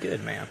well. Pretty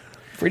good, man.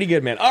 Pretty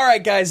good, man. All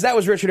right, guys, that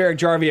was Richard Eric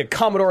Jarvie, a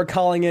Commodore,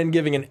 calling in,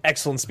 giving an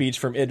excellent speech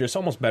from Idris,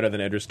 almost better than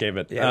Idris gave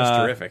it. Yeah, it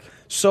was terrific.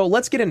 So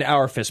let's get into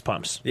our fist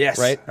pumps. Yes.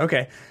 Right?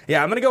 Okay.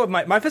 Yeah, I'm going to go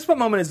with my fist bump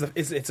moment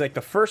it's like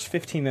the first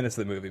 15 minutes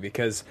of the movie,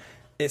 because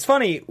it's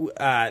funny,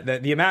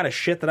 the amount of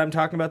shit that I'm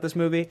talking about this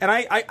movie, and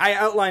I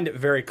outlined it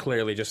very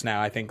clearly just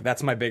now. I think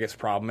that's my biggest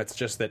problem. It's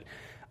just that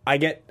I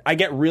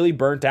get really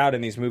burnt out in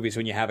these movies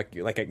when you have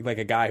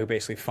a guy who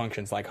basically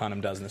functions like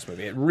Hunnam does in this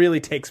movie. It really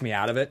takes me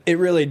out of it. It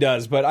really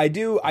does, but I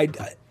know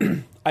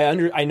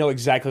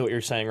exactly what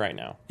you're saying right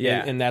now.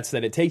 Yeah. And that's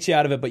that it takes you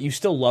out of it, but you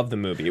still love the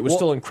movie. It was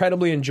still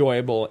incredibly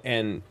enjoyable,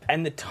 and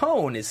the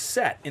tone is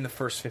set in the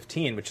first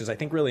 15, which is, I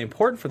think, really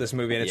important for this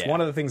movie, and it's one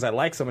of the things I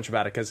like so much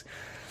about it, because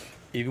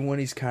even when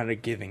he's kind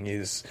of giving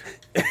his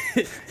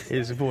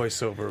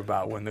voiceover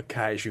about when the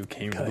kaiju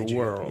came to the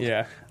world,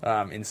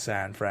 in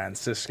San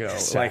Francisco,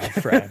 I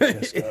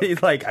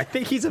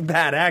think he's a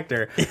bad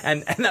actor,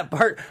 and that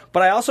part.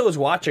 But I also was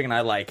watching, and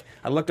I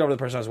looked over to the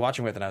person I was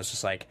watching with, and I was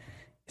just like,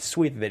 it's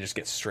sweet that they just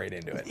get straight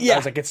into it. Yeah. I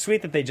was like, it's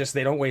sweet that they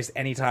don't waste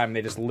any time.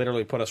 They just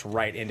literally put us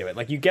right into it.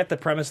 Like, you get the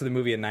premise of the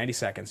movie in 90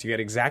 seconds. You get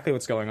exactly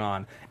what's going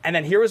on, and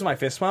then here was my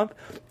fist pump.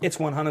 It's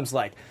when Hunnam's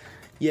like,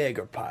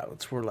 Jaeger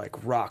pilots were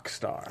like rock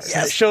stars. Yes.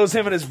 And it shows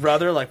him and his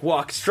brother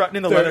strutting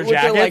in the leather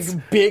jackets,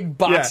 like big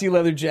boxy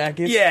leather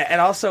jackets. Yeah, and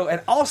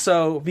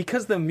also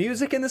because the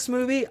music in this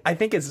movie, I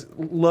think is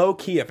low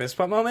key a fist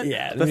pump moment.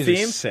 Yeah, the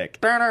theme, sick.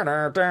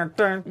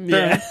 It's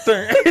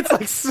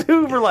like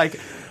super like.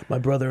 My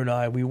brother and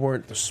I, we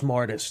weren't the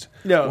smartest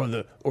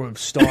or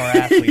star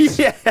athletes,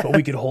 but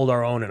we could hold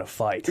our own in a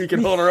fight. We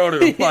can hold our own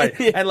in a fight.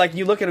 And like,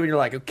 you look at him and you're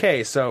like,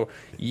 okay, so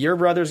your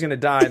brother's going to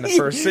die in the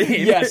first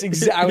scene. Yes,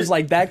 exactly. I was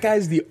like, that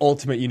guy's the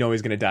ultimate he's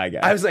going to die guy.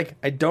 I was like,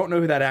 I don't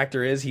know who that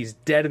actor is. He's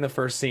dead in the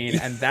first scene,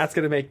 and that's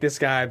going to make this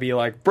guy be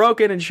like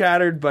broken and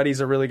shattered, but he's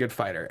a really good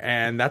fighter.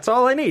 And that's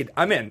all I need.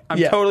 I'm in. I'm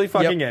totally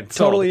fucking in.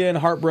 Totally in,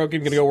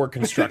 heartbroken, going to go work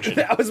construction.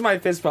 That was my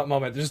fist bump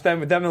moment. Just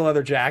them in the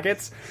leather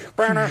jackets.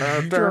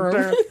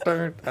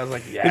 I was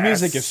like, yes. The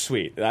music is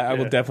sweet. I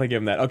will definitely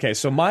give him that. Okay,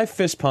 so my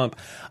fist pump,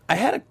 I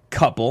had a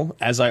couple,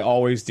 as I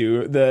always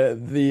do.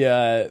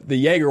 The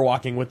Jaeger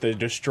walking with the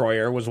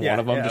destroyer was one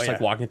of them,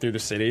 like walking through the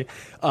city.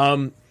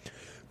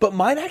 But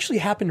mine actually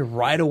happened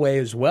right away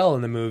as well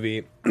in the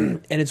movie,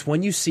 and it's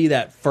when you see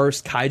that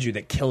first kaiju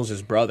that kills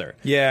his brother.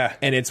 Yeah.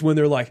 And it's when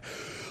they're like,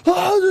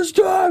 oh, this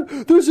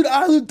time, there's an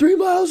island 3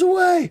 miles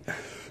away,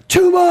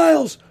 2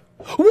 miles,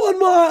 1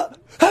 mile.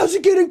 How's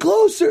it getting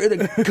closer? And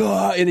then,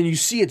 God, and then you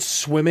see it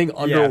swimming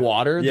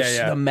underwater.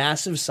 The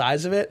massive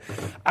size of it.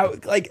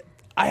 I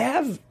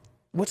have,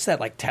 what's that,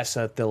 like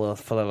Tessa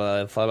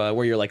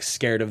where you're like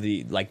scared of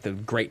the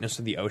greatness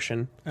of the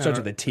ocean. Starts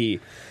with a T.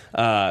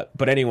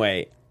 But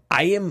anyway,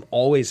 I am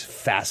always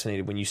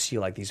fascinated when you see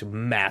like these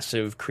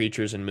massive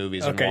creatures in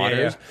movies and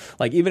waters.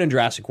 Like even in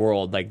Jurassic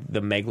World, like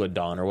the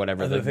Megalodon or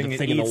whatever, the thing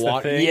in the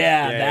water.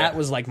 That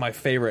was like my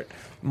favorite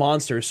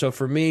monster. So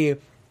for me,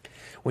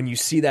 when you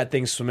see that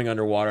thing swimming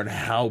underwater and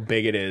how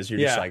big it is, you're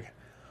just like,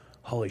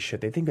 holy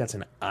shit, they think that's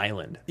an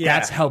island. Yeah.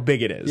 That's how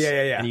big it is.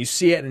 Yeah. And you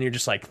see it and you're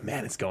just like,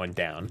 man, it's going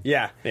down.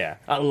 Yeah.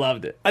 I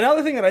loved it.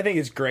 Another thing that I think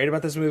is great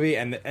about this movie,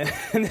 and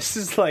this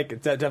is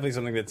like definitely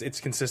something it's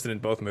consistent in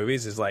both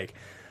movies, is like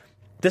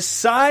the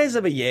size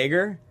of a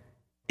Jaeger.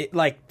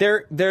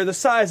 They're the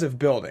size of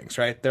buildings,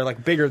 right? They're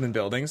like bigger than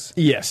buildings.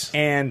 Yes.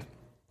 And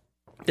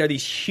they're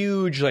these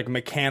huge, like,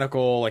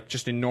 mechanical, like,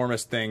 just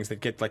enormous things that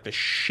get, like, the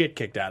shit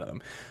kicked out of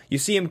them. You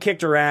see them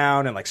kicked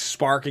around and, like,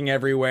 sparking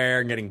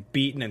everywhere and getting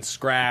beaten and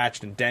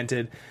scratched and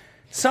dented.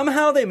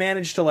 Somehow they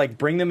managed to, like,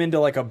 bring them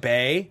into, like, a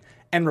bay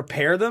and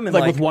repair them. And,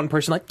 like with one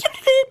person, like,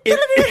 in,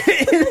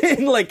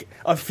 like,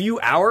 a few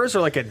hours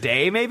or, like, a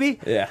day, maybe?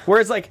 Yeah.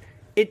 Whereas, like,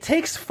 it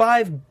takes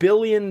 $5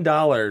 billion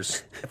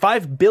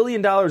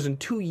in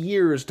 2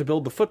 years to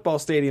build the football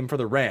stadium for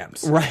the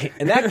Rams. Right.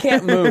 And that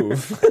can't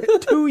move.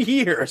 2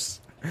 years.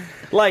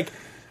 Like,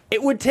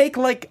 it would take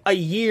like a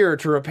year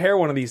to repair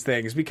one of these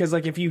things, because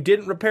like if you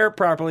didn't repair it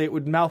properly, it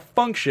would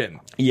malfunction.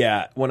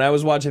 Yeah, when I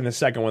was watching the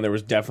second one, there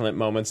was definite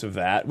moments of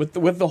that with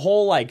the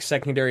whole like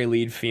secondary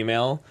lead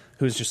female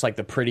who's just like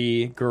the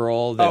pretty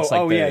girl. That's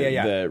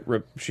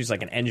she's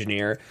like an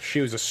engineer. She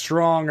was a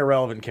strong,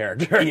 irrelevant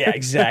character. Yeah,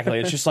 exactly.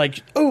 It's just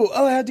like, oh,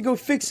 I had to go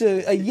fix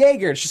a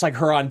Jaeger. It's just like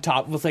her on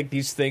top with like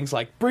these things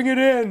like, bring it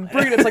in.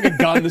 It's like a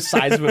gun the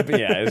size of a...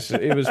 Yeah,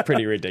 it was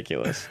pretty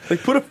ridiculous.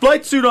 Like, put a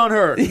flight suit on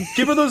her.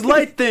 Give her those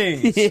light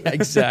things. Yeah,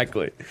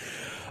 exactly.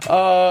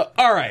 All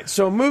right,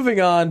 so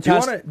moving on. Do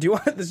you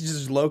want this is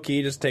just low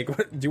key? Do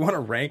you want to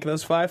rank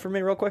those 5 for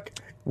me real quick?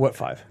 What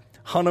 5?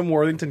 Hunnam,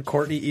 Worthington,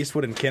 Courtney,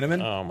 Eastwood, and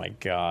Kinnaman. Oh my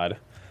god!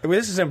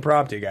 This is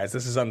impromptu, guys.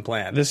 This is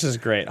unplanned. This is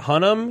great.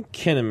 Hunnam,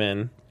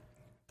 Kinnaman.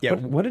 Yeah.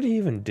 What did he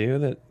even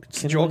do?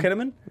 Joel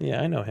Kinnaman?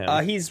 Yeah, I know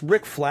him. He's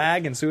Rick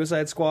Flag in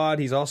Suicide Squad.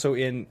 He's also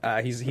in.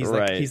 He's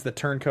the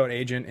turncoat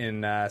agent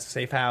in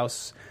Safe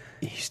House.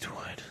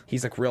 Eastwood.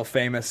 He's like real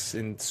famous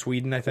in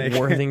Sweden, I think.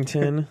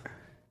 Worthington.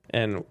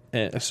 And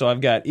so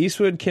I've got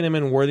Eastwood,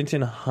 Kinnaman,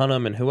 Worthington,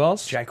 Hunnam, and who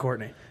else? Jai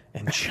Courtney.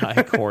 And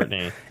Jai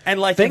Courtney. And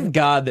like, thank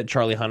God that not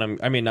Charlie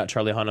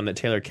Hunnam, that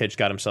Taylor Kitsch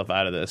got himself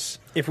out of this.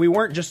 If we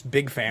weren't just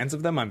big fans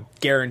of them, I'm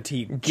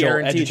guaranteed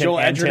Joel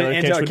Edgerton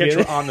and Taylor Kitsch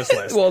were on this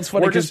list. Well, it's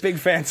funny. We're just big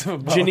fans of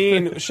them both.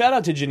 Janine, shout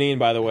out to Janine,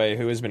 by the way,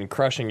 who has been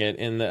crushing it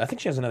I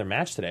think she has another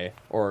match today.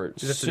 Or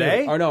is it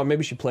today? Or no,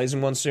 maybe she plays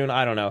in one soon.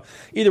 I don't know.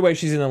 Either way,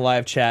 she's in the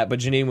live chat, but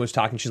Janine was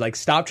talking. She's like,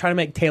 stop trying to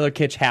make Taylor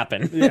Kitsch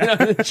happen.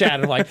 Yeah. In the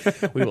chat. I'm like,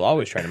 we will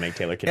always try to make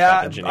Taylor Kitsch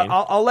happen, Janine.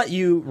 I'll let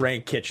you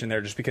rank Kitsch in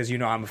there just because you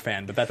know I'm a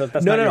fan, but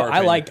that's no, not your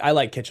opinion. I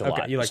like Kitsch a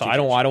lot. You like so Kitsch. I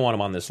don't want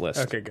him on this list.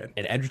 Okay, good.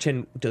 And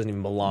Edgerton doesn't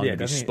even belong to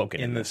be spoken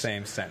in the this.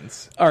 same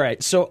sentence. All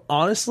right. So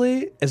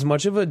honestly, as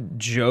much of a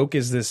joke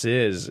as this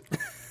is,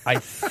 I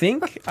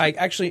think I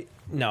actually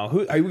no.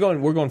 Who are we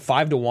going? We're going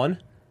 5-1.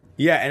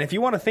 Yeah, and if you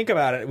want to think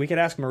about it, we could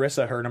ask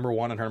Marissa her number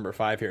 1 and her number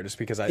 5 here, just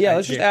because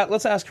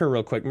let's ask her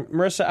real quick.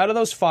 Marissa, out of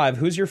those 5,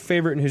 who's your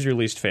favorite and who's your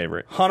least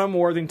favorite? Hunnam,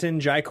 Worthington,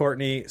 Jai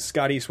Courtney,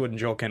 Scott Eastwood, and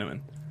Joel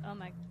Kinnaman. Oh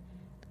my!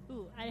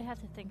 Ooh, I have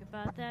to think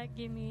about that.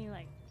 Give me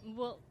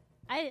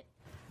I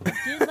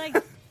did like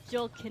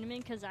Joel Kinnaman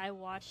because I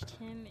watched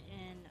him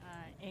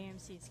in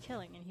AMC's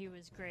Killing, and he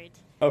was great.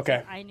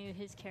 Okay. So I knew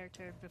his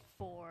character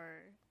before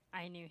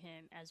I knew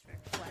him as Rick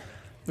Flag.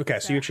 Okay,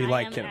 so you actually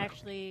like Kinnaman. I'm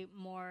actually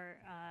more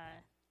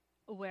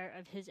aware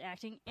of his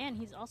acting, and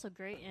he's also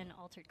great in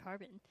Altered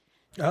Carbon.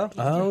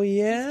 Oh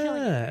yeah. He's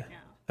killing it right now.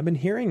 I've been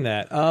hearing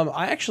that.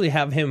 I actually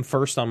have him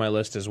first on my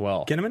list as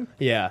well. Kinnaman?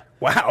 Yeah.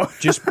 Wow.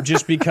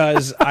 just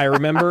because I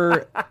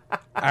remember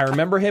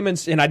him,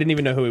 and I didn't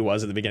even know who he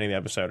was at the beginning of the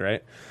episode,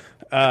 right?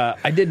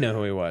 I did know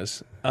who he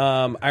was.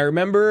 I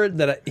remember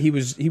that he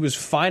was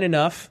fine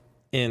enough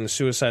in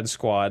Suicide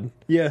Squad.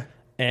 Yeah.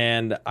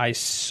 And I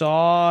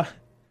saw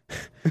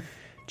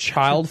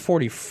Child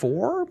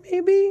 44,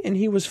 maybe, and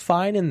he was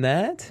fine in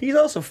that. He's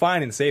also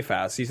fine in Safe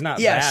House. He's not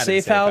bad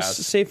Safe in House.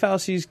 Safe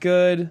House, he's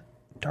good.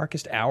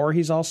 Darkest Hour,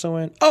 he's also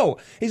in. Oh,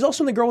 he's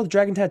also in The Girl with the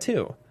Dragon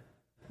Tattoo.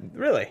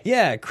 Really?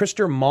 Yeah,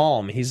 Krister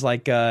Malm. He's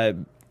like one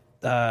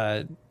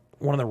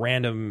of the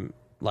random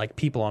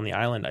people on the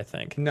island, I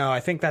think. No, I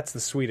think that's the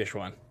Swedish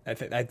one.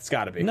 It's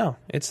got to be. No,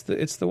 it's the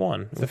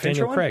one. The with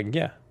Fincher Daniel one? Craig,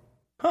 yeah.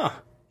 Huh.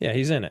 Yeah,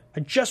 he's in it.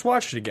 I just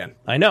watched it again.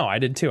 I know, I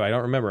did too. I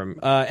don't remember him.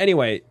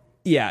 Anyway,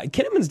 yeah,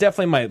 Kinnaman's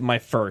definitely my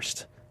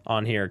first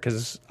on here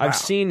because I've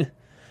seen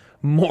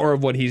more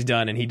of what he's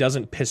done, and he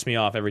doesn't piss me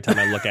off every time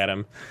I look at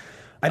him.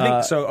 I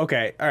think so.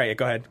 Okay, all right,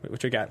 go ahead.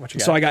 What you got?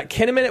 So I got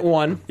Kinnaman at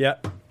 1.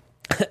 Yep.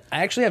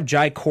 I actually have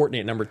Jai Courtney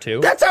at number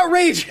 2. That's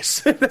outrageous.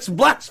 That's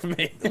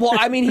blasphemy. Well,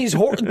 I mean,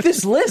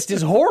 this list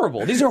is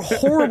horrible. These are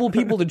horrible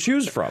people to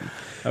choose from.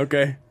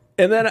 Okay.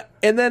 And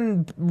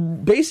then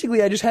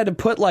basically I just had to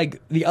put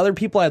the other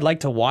people I'd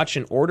like to watch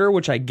in order,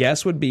 which I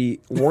guess would be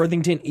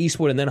Worthington,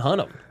 Eastwood, and then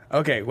Hunnam.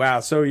 Okay,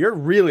 wow. So you're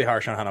really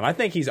harsh on Hunnam. I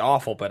think he's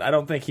awful, but I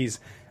don't think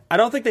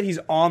that he's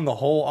on the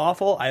whole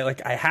awful.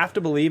 I have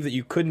to believe that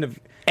you couldn't have.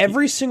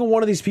 Every single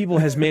one of these people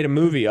has made a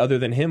movie other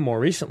than him more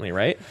recently,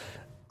 right?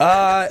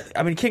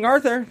 I mean, King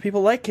Arthur.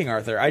 People like King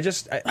Arthur. I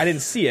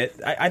didn't see it.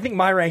 I think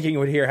my ranking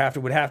would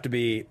have to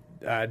be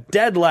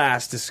dead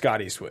last to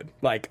Scott Eastwood.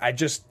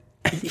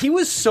 He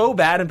was so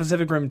bad in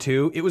Pacific Rim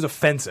 2. It was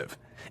offensive.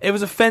 It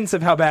was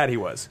offensive how bad he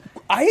was.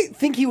 I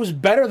think he was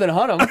better than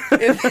Hunnam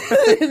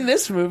in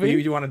this movie.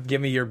 You want to give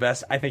me your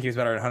best? I think he was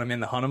better than Hunnam in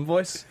the Hunnam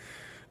voice.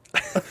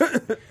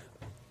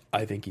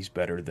 I think he's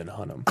better than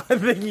Hunnam. I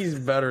think he's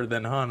better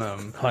than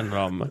Hunnam.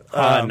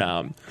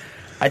 Hunnam.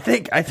 I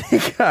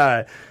think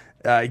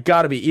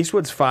got to be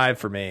Eastwood's 5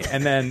 for me,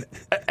 and then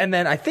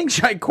I think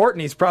Jai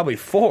Courtney's probably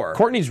 4.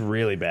 Courtney's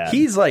really bad.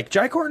 He's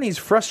Jai Courtney's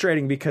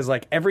frustrating because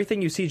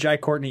everything you see Jai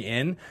Courtney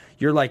in,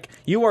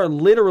 you are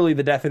literally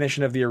the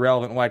definition of the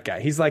irrelevant white guy.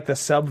 He's like the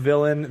sub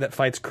villain that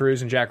fights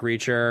Cruz and Jack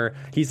Reacher.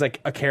 He's like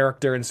a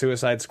character in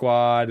Suicide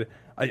Squad,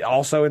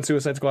 also in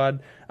Suicide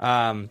Squad.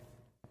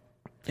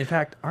 In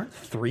fact, aren't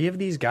 3 of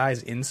these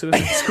guys in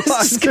Suicide Squad? I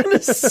was gonna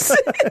say.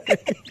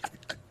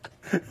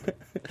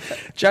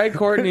 Jai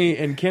Courtney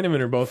and Kinnaman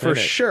are both for in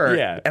it. sure.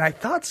 Yeah, and I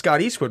thought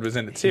Scott Eastwood was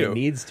in it too. He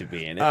needs to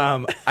be in it.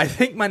 I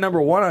think my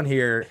number 1 on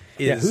here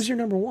is who's your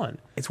number 1?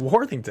 It's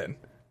Worthington.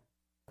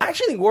 I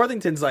actually think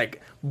Worthington's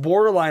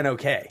borderline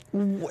okay.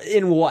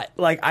 In what?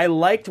 I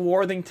liked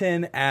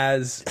Worthington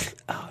as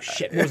oh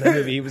shit, what was that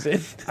movie he was in?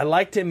 I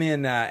liked him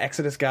in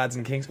Exodus, Gods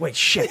and Kings. Wait,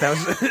 shit, that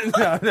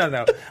was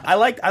no. I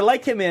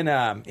liked him in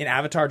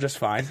Avatar just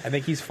fine. I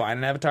think he's fine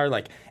in Avatar.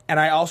 And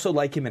I also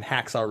like him in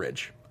Hacksaw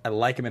Ridge. I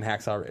like him in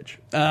Hacksaw Ridge.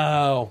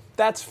 Oh,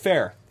 that's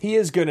fair. He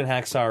is good in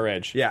Hacksaw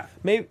Ridge. Yeah.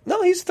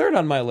 He's 3rd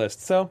on my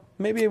list, so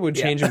maybe it would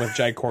change him with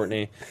Jai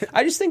Courtney.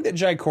 I just think that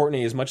Jai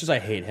Courtney, as much as I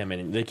hate him,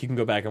 and you can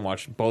go back and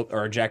watch both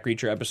or a Jack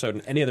Reacher episode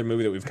and any other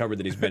movie that we've covered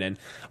that he's been in,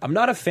 I'm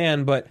not a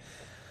fan, but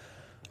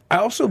I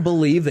also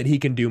believe that he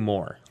can do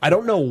more. I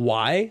don't know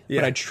why,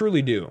 but I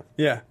truly do.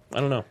 Yeah. I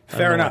don't know.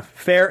 Fair enough,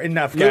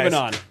 guys. Moving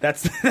on.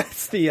 That's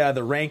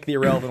the rank the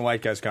irrelevant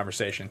white guys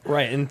conversation.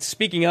 Right, and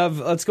speaking of,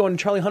 let's go into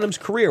Charlie Hunnam's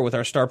career with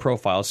our star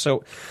profiles.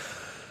 So,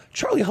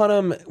 Charlie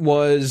Hunnam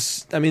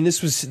was, I mean,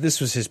 this was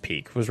his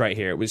peak, was right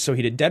here. It was, so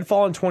he did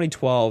Deadfall in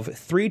 2012,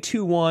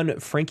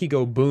 3-2-1, Frankie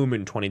Go Boom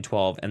in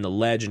 2012, and The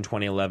Ledge in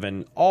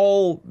 2011,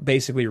 all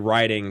basically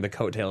riding the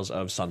coattails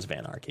of Sons of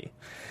Anarchy.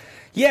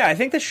 Yeah, I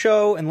think the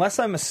show, unless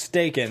I'm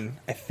mistaken,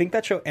 I think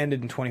that show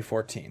ended in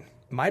 2014.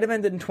 Might have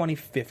ended in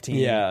 2015.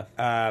 Yeah.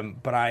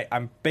 But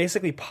I'm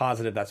basically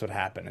positive that's what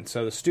happened. And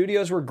so the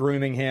studios were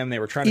grooming him. They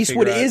were trying to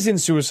Eastwood figure out... is in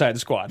Suicide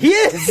Squad. He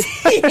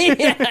is!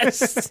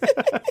 Yes!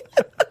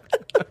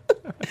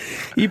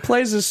 He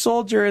plays a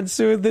soldier in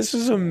Suicide. This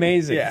is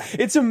amazing. Yeah.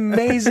 It's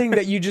amazing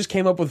that you just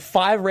came up with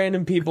 5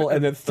 random people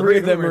and that 3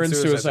 of them are in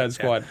Suicide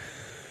Squad. Yeah.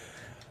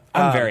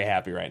 I'm very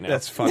happy right now.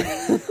 That's funny.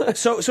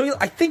 so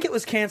I think it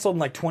was canceled in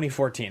like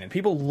 2014, and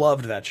people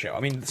loved that show. I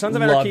mean, Sons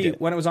of Anarchy,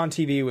 when it was on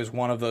TV, was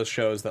one of those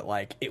shows that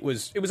like it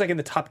was like in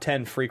the top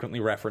 10 frequently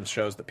referenced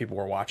shows that people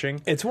were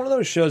watching. It's one of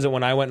those shows that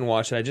when I went and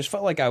watched it, I just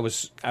felt like I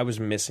was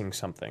missing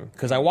something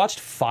because I watched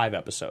 5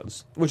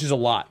 episodes, which is a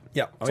lot.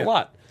 Yeah, it's a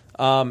lot.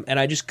 And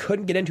I just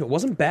couldn't get into it. It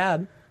wasn't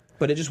bad,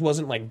 but it just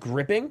wasn't like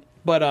gripping.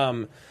 But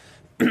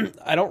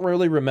I don't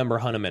really remember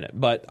Hunnam in it,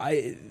 but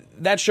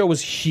that show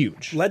was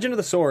huge. Legend of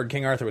the Sword,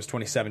 King Arthur was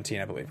 2017,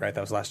 I believe, right?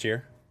 That was last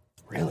year.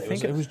 Really?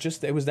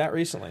 It was that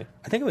recently.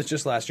 I think it was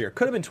just last year.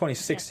 Could have been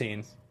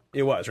 2016.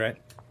 It was, right?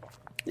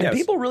 And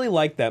people really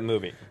liked that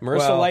movie.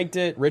 Marissa liked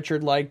it.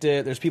 Richard liked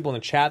it. There's people in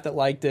the chat that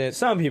liked it.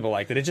 Some people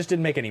liked it. It just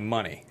didn't make any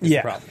money.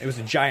 The problem. It was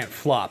a giant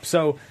flop.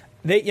 So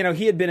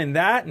he had been in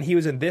that, and he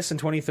was in this in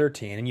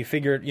 2013. And you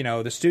figured,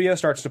 the studio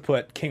starts to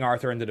put King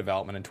Arthur into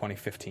development in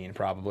 2015.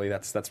 Probably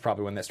that's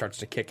probably when that starts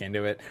to kick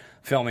into it.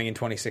 Filming in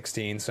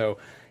 2016. So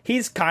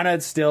he's kind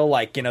of still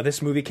like,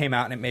 this movie came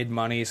out and it made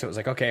money, so it was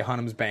like, okay,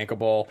 Hunnam's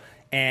bankable.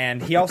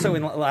 And he also,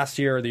 in last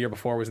year or the year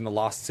before, was in The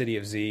Lost City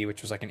of Z,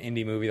 which was like an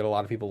indie movie that a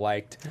lot of people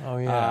liked. Oh,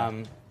 yeah.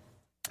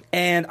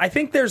 And I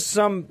think there's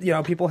some,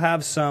 people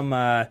have some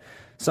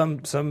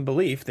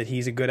belief that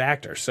he's a good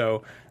actor.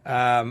 So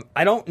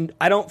I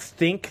don't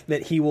think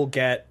that he will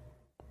get...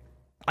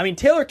 I mean,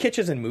 Taylor Kitsch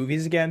is in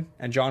movies again,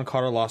 and John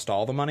Carter lost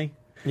all the money.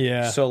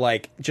 Yeah. So,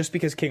 like, just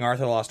because King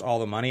Arthur lost all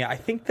the money, I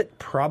think that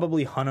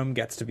probably Hunnam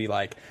gets to be,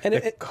 like,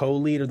 the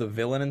co-lead or the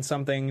villain in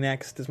something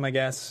next, is my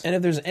guess. And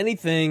if there's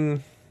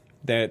anything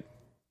that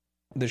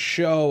the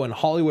show and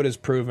Hollywood has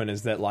proven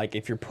is that, like,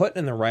 if you're put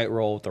in the right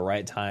role at the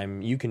right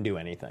time, you can do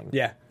anything.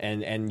 Yeah.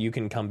 And you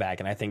can come back.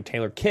 And I think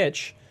Taylor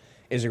Kitsch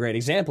is a great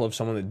example of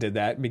someone that did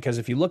that, because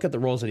if you look at the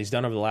roles that he's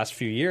done over the last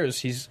few years,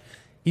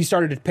 he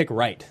started to pick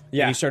right.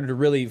 Yeah. He started to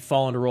really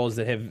fall into roles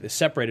that have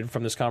separated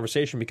from this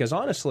conversation, because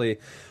honestly,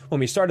 when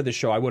we started the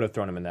show, I would have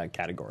thrown him in that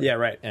category. Yeah,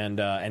 right. And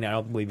I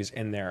don't believe he's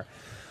in there.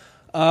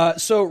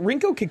 So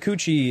Rinko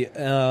Kikuchi,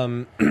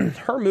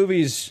 her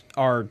movies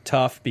are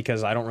tough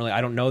because I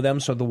don't know them.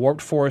 So The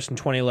Warped Forest in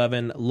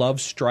 2011, Love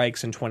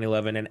Strikes in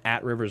 2011, and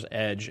At River's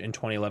Edge in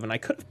 2011. I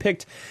could have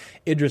picked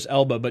Idris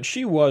Elba, but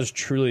she was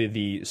truly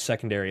the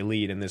secondary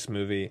lead in this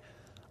movie.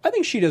 I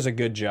think she does a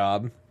good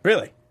job.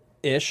 Really?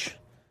 Ish.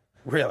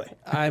 Really?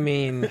 I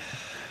mean,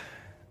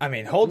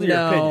 hold your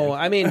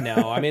opinion.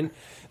 No. I mean,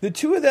 the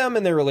two of them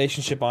and their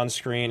relationship on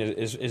screen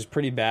is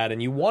pretty bad,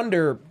 and you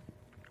wonder.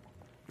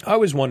 I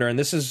always wonder, and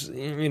this is,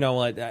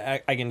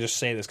 I can just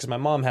say this because my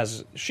mom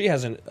has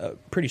a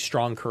pretty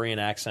strong Korean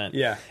accent.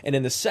 Yeah. And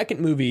in the second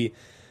movie,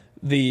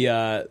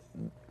 the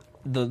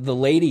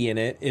lady in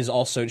it is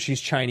also, she's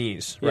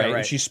Chinese, right? Yeah, right.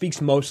 And she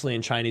speaks mostly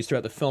in Chinese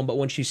throughout the film, but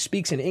when she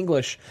speaks in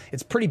English,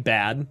 it's pretty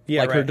bad.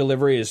 Yeah, her right.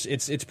 delivery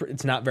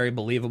it's not very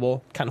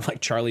believable, kind of like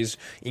Charlie's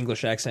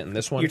English accent in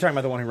this one. You're talking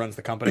about the one who runs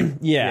the company?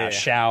 Yeah,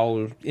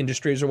 Shao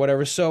Industries or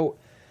whatever. So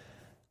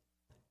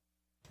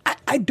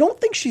I don't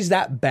think she's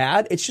that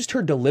bad. It's just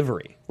her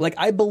delivery. Like,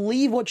 I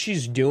believe what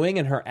she's doing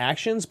and her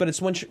actions, but it's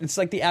it's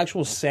like the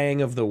actual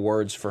saying of the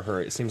words for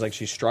her. It seems like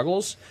she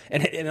struggles,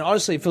 and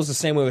honestly, it feels the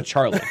same way with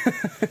Charlie.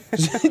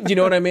 Do you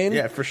know what I mean?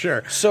 Yeah, for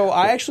sure. So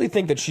I actually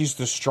think that she's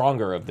the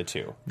stronger of the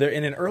two.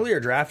 In an earlier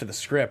draft of the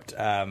script,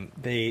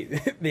 they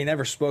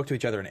never spoke to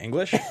each other in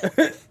English.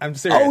 I'm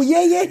serious. Oh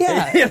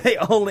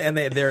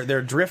yeah.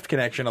 Their drift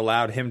connection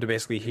allowed him to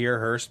basically hear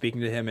her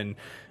speaking to him, and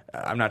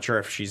I'm not sure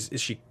if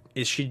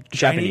is she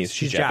Japanese?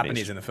 She's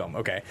Japanese in the film.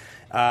 Okay,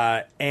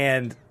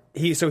 and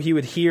he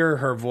would hear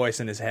her voice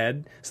in his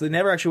head, so they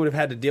never actually would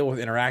have had to deal with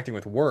interacting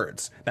with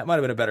words. That might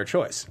have been a better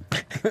choice.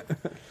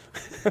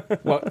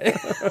 Well,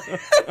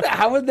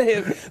 how would they?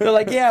 They're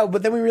like, yeah,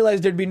 but then we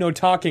realized there'd be no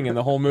talking in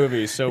the whole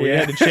movie, so we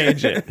had to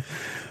change it.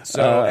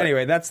 So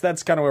anyway, that's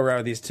kind of where we're at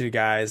with these two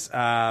guys.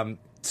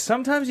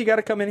 Sometimes you got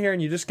to come in here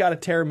and you just got to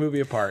tear a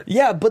movie apart.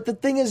 Yeah, but the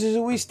thing is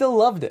we still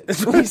loved it.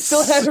 We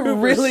still had a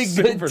really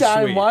good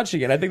time watching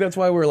it. I think that's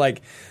why we're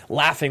like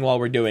laughing while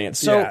we're doing it.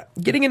 So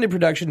getting into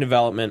production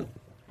development,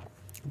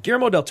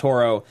 Guillermo del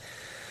Toro,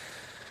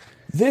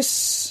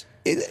 this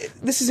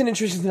is an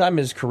interesting time in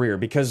his career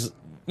because,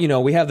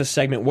 we have this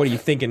segment, What Are You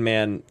Thinking,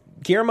 Man?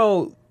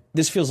 Guillermo,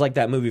 this feels like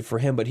that movie for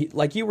him, but he,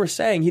 like you were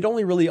saying, he'd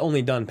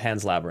only done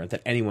Pan's Labyrinth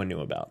that anyone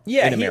knew about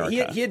in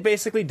America. He had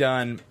basically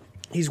done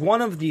He's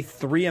one of the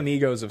three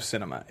amigos of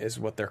cinema, is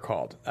what they're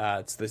called.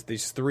 It's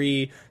these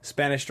three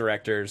Spanish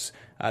directors,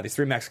 these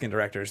three Mexican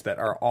directors that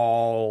are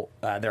all,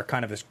 they're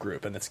kind of this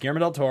group. And it's Guillermo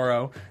del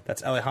Toro,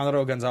 that's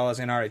Alejandro González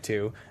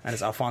Iñárritu, and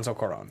it's Alfonso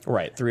Cuarón.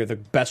 Right, three of the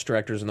best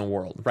directors in the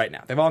world. Right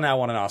now. They've all now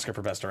won an Oscar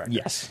for Best Director.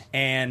 Yes.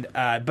 And,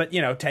 but,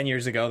 10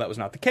 years ago, that was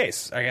not the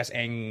case. I guess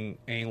Ang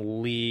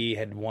Lee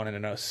had won it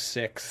in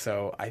 2006,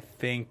 so I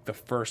think the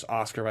first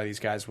Oscar by these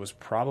guys was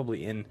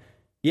probably in...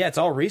 Yeah, it's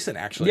all recent,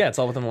 actually. Yeah, it's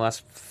all within the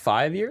last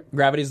 5 years.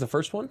 Gravity's the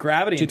first one.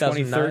 Gravity in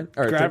 2009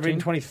 in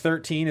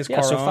 2013 is Cuarón.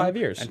 Yeah, so 5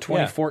 years. And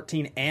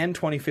 2014 and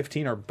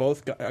 2015 are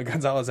both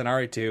González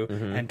Iñárritu,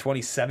 and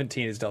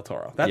 2017 is Del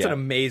Toro. That's an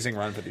amazing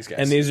run for these guys.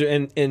 And these are,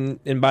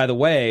 and by the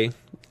way,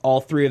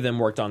 all three of them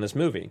worked on this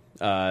movie.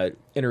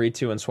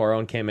 Iñárritu and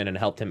Cuarón came in and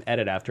helped him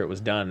edit after it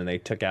was done, and they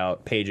took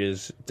out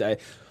pages.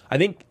 I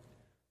think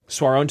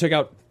Cuarón took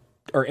out.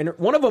 Or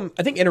one of them,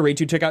 I think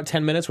Iñárritu took out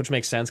 10 minutes, which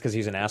makes sense because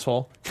he's an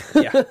asshole.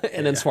 Yeah.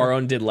 And then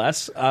Cuarón did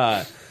less.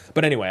 But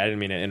anyway, I didn't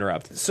mean to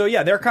interrupt. So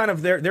yeah, they're kind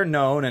of they're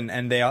known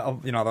and they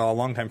they're all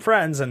longtime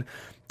friends. And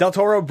Del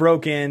Toro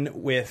broke in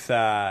with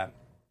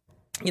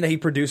he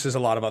produces a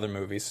lot of other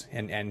movies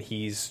and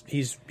he's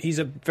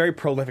a very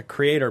prolific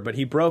creator. But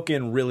he broke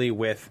in really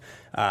with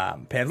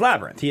Pan's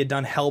Labyrinth. He had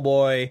done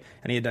Hellboy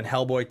and he had done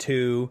Hellboy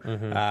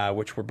 2,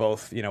 which were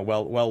both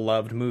well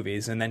loved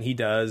movies. And then he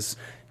does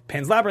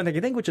Pan's Labyrinth, I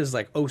think, which is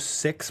like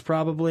 2006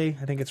 probably.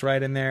 I think it's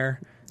right in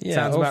there. Yeah,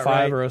 sounds about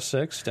 05 right. or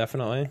 06,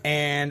 definitely.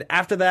 And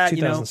after that,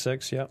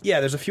 2006, yeah. Yeah,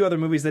 there's a few other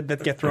movies that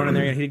get thrown in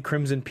there. He did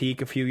Crimson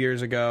Peak a few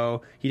years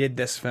ago. He did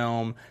this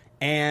film.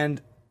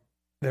 And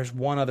there's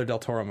one other Del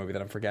Toro movie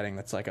that I'm forgetting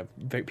that's like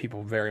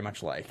people very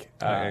much like.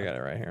 I got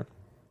it right here.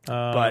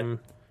 But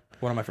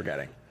what am I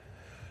forgetting?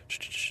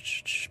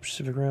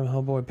 Pacific Rim,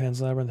 Hellboy,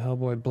 Pan's Labyrinth,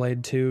 Hellboy,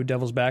 Blade 2,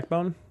 Devil's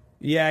Backbone.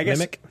 Yeah, I guess.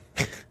 Mimic.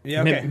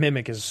 Yeah, okay.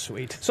 Mimic is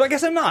sweet. So I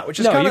guess I'm not. Which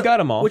is you got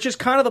them all. Which is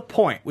kind of the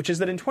point. Which is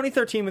that in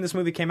 2013, when this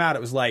movie came out,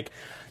 it was like,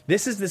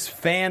 this is this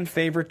fan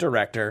favorite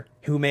director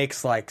who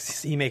makes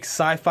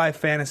sci-fi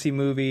fantasy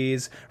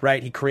movies,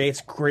 right? He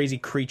creates crazy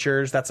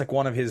creatures. That's like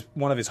one of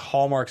his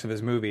hallmarks of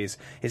his movies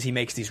is he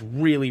makes these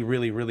really,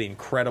 really, really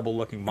incredible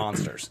looking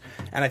monsters.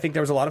 And I think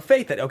there was a lot of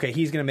faith that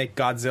he's going to make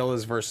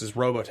Godzilla's versus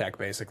Robotech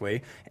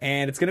basically,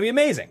 and it's going to be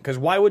amazing. Because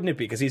why wouldn't it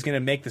be? Because he's going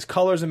to make this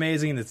colors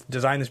amazing and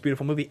design this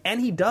beautiful movie,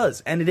 and he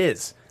does, and it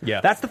is.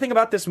 Yeah. That's the thing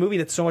about this movie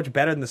that's so much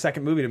better than the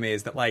second movie to me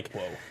is that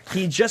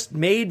he just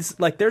made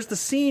there's the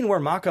scene where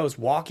Mako's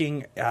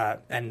walking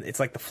and it's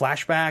like the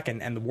flashback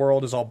and the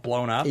world is all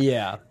blown up.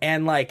 Yeah.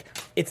 And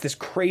it's this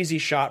crazy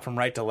shot from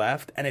right to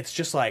left and it's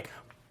just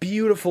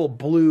beautiful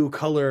blue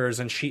colors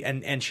and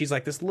she's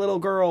like this little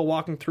girl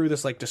walking through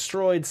this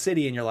destroyed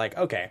city and you're like,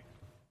 okay,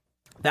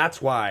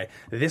 that's why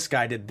this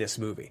guy did this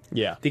movie.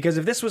 Yeah. Because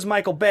if this was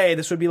Michael Bay,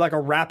 this would be like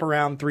a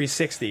wraparound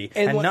 360,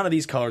 and none of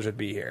these colors would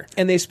be here.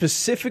 And they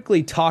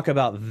specifically talk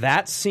about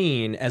that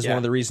scene as one Yeah.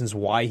 of the reasons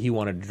why he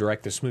wanted to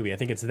direct this movie. I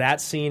think it's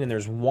that scene, and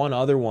there's one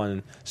other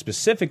one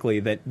specifically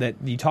that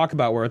you talk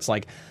about where it's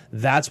like,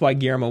 that's why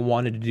Guillermo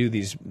wanted to do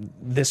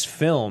this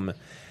film.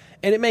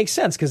 And it makes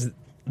sense, because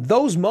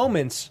those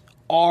moments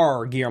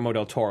are Guillermo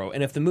del Toro.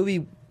 And if the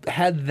movie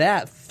had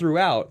that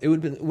throughout, it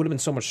would have been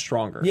so much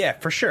stronger. Yeah,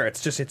 for sure.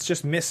 It's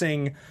just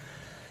missing.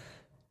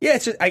 Yeah,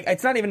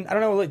 it's not even. I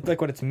don't know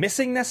what it's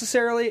missing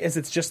necessarily.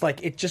 It's just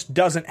it just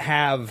doesn't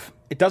have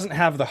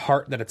the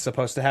heart that it's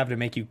supposed to have to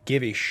make you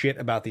give a shit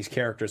about these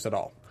characters at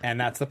all, and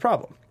that's the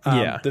problem.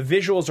 Yeah, the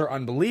visuals are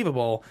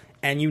unbelievable,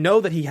 and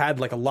that he had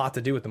a lot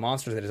to do with the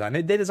monsters they designed.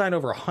 They designed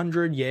over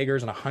 100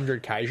 Jaegers and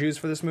 100 Kaijus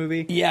for this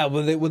movie. Yeah,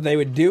 what they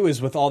would do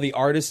is with all the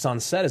artists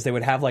on set is they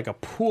would have a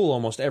pool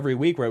almost every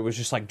week where it was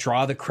just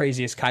draw the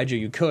craziest kaiju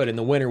you could, and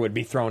the winner would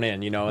be thrown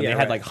in. And they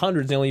had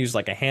hundreds. They only used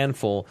a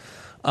handful.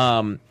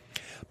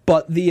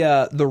 But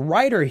the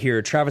writer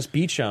here, Travis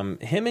Beacham,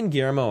 him and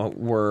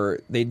Guillermo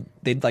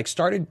they'd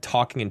started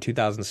talking in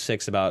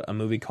 2006 about a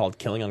movie called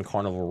Killing on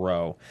Carnival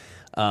Row,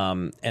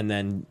 and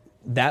then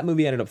that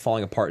movie ended up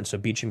falling apart, and so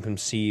Beacham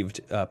conceived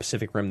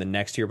Pacific Rim the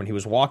next year when he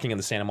was walking on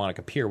the Santa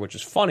Monica Pier, which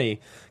is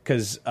funny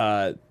because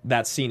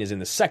that scene is in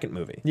the second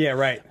movie. Yeah,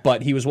 right.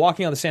 But he was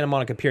walking on the Santa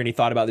Monica Pier, and he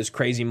thought about this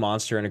crazy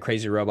monster and a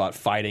crazy robot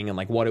fighting and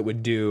what it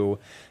would do.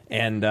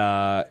 And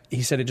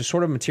he said it just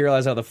sort of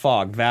materialized out of the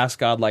fog, vast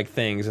godlike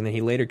things. And then he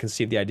later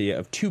conceived the idea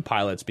of two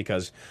pilots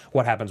because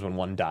what happens when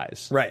one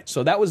dies? Right.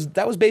 So that was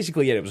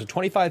basically it. It was a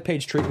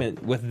 25-page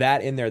treatment with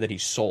that in there that he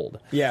sold.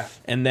 Yeah.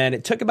 And then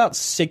it took about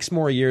 6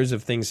 more years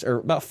of things, or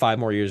about 5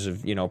 more years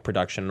of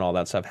production and all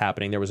that stuff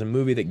happening. There was a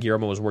movie that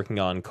Guillermo was working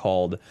on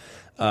called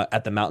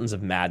At the Mountains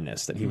of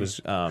Madness that he was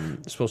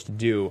supposed to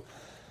do.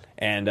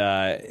 And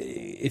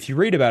if you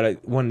read about it,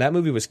 when that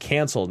movie was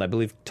canceled, I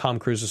believe Tom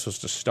Cruise was supposed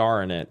to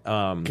star in it.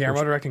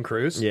 Guillermo directing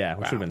Cruise? Yeah,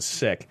 which would have been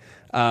sick.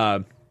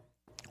 When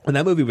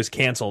that movie was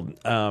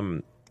canceled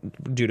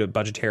due to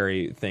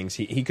budgetary things,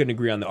 he couldn't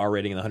agree on the R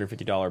rating and the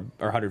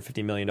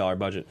 $150 million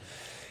budget.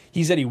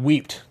 He said he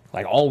weeped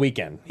all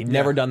weekend. He'd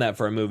never done that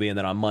for a movie, and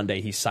then on Monday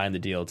he signed the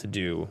deal to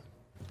do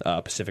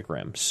Pacific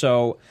Rim.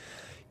 So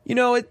You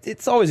know,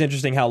 it's always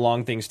interesting how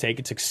long things take.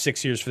 It took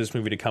 6 years for this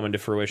movie to come into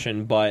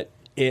fruition, but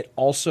it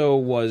also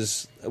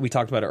was, we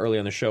talked about it earlier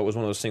on the show, it was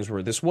one of those things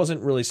where this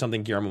wasn't really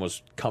something Guillermo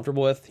was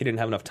comfortable with. He didn't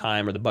have enough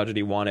time or the budget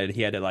he wanted.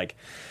 He had to like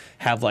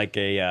have like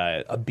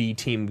a B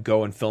team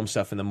go and film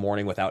stuff in the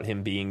morning without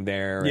him being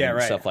there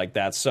and stuff like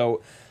that.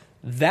 So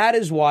that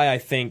is why I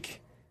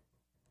think,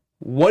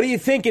 what are you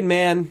thinking,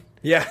 man?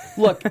 Yeah.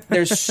 Look,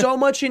 there's so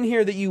much in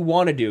here that you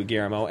want to do,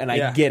 Guillermo, and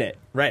I get it.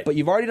 Right. But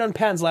you've already done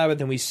Pan's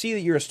Labyrinth, and we see that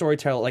you're a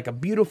storyteller, like a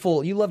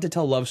beautiful, you love to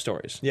tell love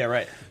stories. Yeah,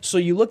 right. So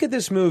you look at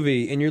this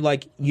movie, and you're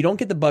like, you don't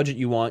get the budget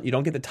you want, you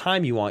don't get the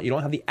time you want, you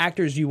don't have the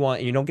actors you want,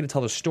 and you don't get to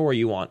tell the story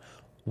you want.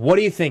 What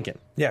are you thinking?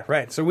 Yeah,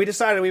 right. So we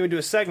decided we would do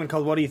a segment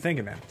called "What Are You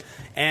Thinking, Man?"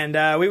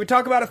 And we would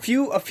talk about a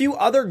few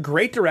other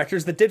great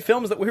directors that did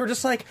films that we were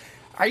just like,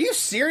 are you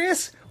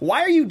serious?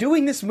 Why are you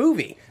doing this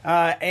movie?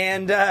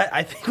 And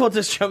I think we'll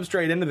just jump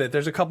straight into it.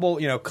 There's a couple,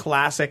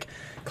 classic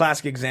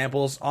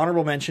examples.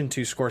 Honorable mention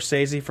to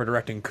Scorsese for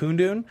directing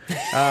Kundun.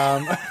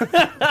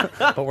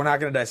 But we're not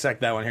going to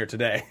dissect that one here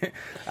today.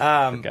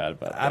 Forgot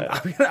about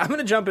that. I'm going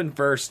to jump in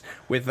first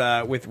with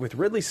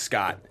Ridley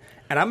Scott.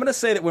 And I'm going to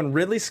say that when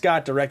Ridley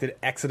Scott directed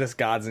Exodus: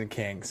 Gods and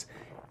Kings,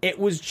 it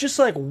was just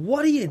like,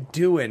 what are you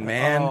doing,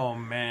 man? Oh,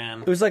 man.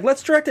 It was like,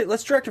 let's direct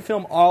a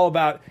film all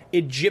about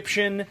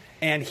Egyptian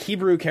and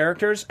Hebrew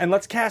characters, and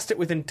let's cast it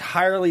with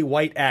entirely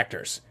white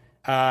actors.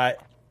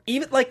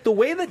 Even like the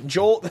way that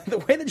Joel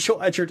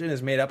Edgerton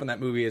is made up in that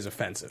movie is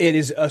offensive. It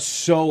is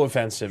so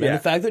offensive. Yeah. And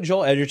the fact that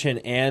Joel Edgerton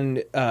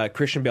and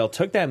Christian Bale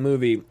took that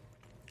movie,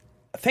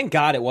 thank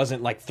God it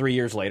wasn't like 3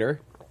 years later.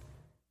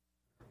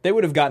 They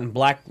would have gotten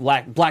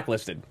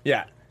blacklisted.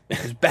 Yeah.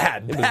 It was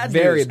bad. It was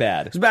very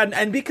bad. It was bad.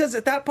 And because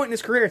at that point in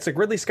his career, it's like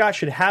Ridley Scott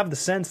should have the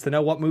sense to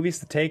know what movies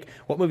to take,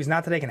 what movies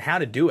not to take, and how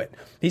to do it.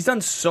 He's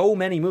done so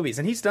many movies,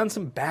 and he's done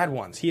some bad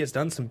ones. He has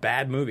done some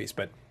bad movies,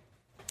 but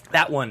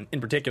that one in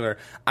particular,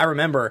 I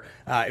remember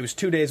it was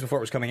 2 days before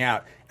it was coming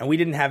out, and we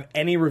didn't have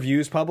any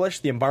reviews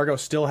published. The embargo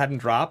still hadn't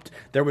dropped.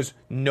 There was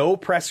no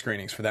press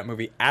screenings for that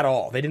movie at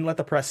all. They didn't let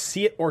the press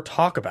see it or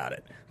talk about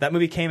it. That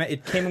movie came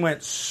and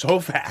went so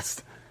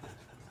fast.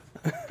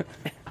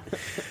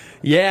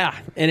 Yeah,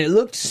 and it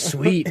looked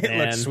sweet, It man.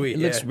 looked sweet, It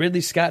looks yeah.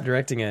 Ridley Scott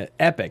directing it.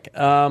 Epic.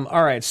 All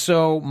right,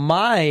 so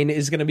mine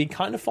is going to be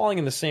kind of falling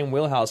in the same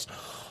wheelhouse,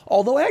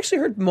 although I actually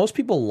heard most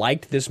people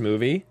liked this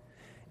movie,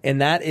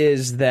 and that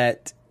is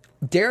that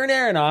Darren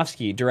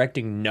Aronofsky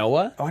directing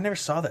Noah. Oh, I never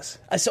saw this.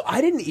 So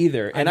I didn't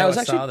either, and I I was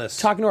saw actually this.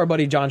 talking to our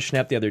buddy John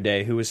Schnepp the other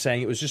day, who was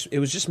saying it was just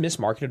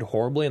mismarketed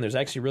horribly, and there's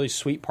actually really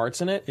sweet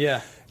parts in it.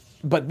 Yeah.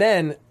 But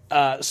then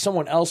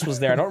someone else was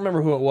there. I don't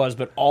remember who it was,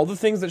 but all the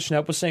things that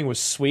Schnepp was saying was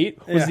sweet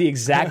was the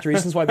exact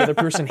reasons why the other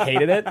person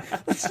hated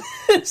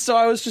it. So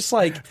I was just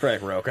like,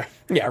 Frank Roca.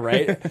 yeah,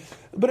 right.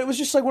 But it was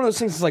just like one of those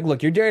things. It's like,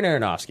 look, you're Darren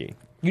Aronofsky.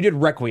 You did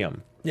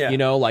Requiem. Yeah. You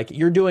know, like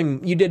you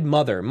did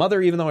Mother.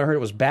 Mother, even though I heard it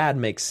was bad,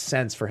 makes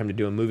sense for him to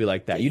do a movie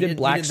like that. You did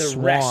Black the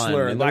Swan.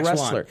 Wrestler. And Black The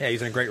Swan. Wrestler. Yeah,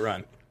 he's in a great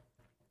run.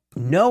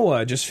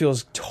 Noah just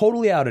feels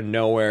totally out of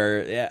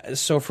nowhere. Yeah,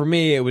 so for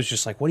me, it was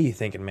just like, what are you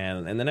thinking,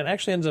 man? And then it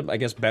actually ends up, I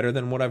guess, better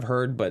than what I've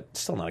heard, but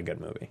still not a good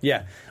movie.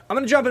 Yeah. I'm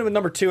going to jump in with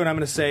number 2, and I'm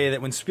going to say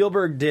that when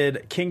Spielberg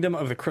did Kingdom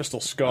of the Crystal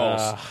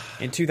Skulls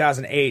in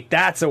 2008,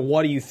 that's a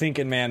what are you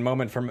thinking, man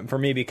moment for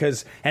me,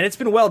 because, and it's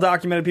been well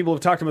documented, people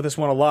have talked about this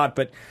one a lot,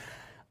 but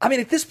I mean,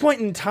 at this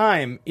point in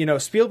time,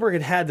 Spielberg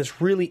had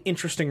this really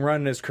interesting run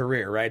in his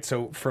career, right?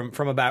 So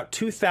from about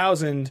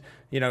 2000,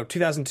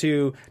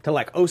 2002 to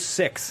like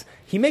 2006,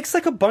 he makes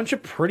like a bunch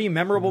of pretty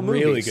memorable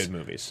movies. Really good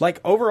movies. Like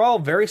overall,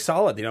 very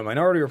solid.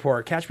 Minority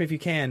Report, Catch Me If You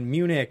Can,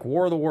 Munich,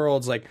 War of the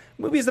Worlds, like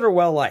movies that are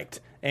well liked.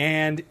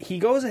 And he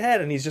goes ahead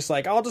and he's just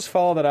like, I'll just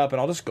follow that up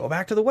and I'll just go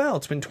back to the well.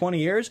 It's been 20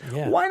 years.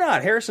 Yeah. Why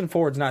not? Harrison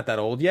Ford's not that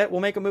old yet.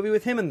 We'll make a movie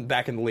with him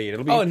back in the lead.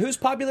 It'll be And who's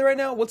popular right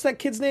now? What's that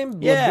kid's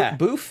name? Yeah.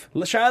 Boof?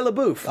 Shia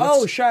LaBeouf.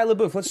 Shia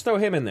LaBeouf. Let's throw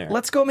him in there.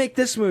 Let's go make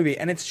this movie.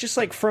 And it's just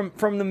like from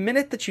the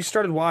minute that you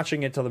started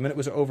watching it till the minute it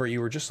was over,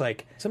 you were just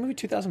like... Is that movie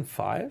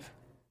 2005?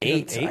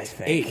 8, I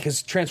think.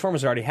 Because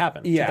Transformers already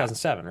happened. Yeah.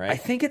 2007, right? I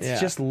think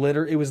it's just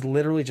it was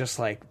literally just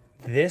like,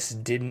 this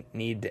didn't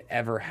need to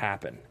ever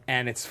happen.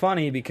 And it's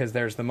funny because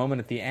there's the moment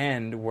at the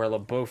end where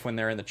LaBeouf, when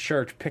they're in the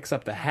church, picks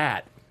up the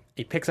hat.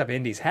 He picks up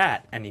Indy's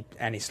hat and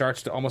he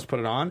starts to almost put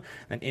it on,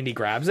 and Indy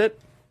grabs it.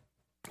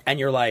 And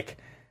you're like,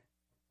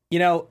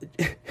 you're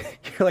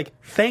like,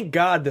 thank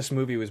God this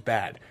movie was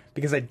bad,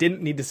 because I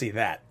didn't need to see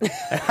that.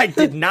 I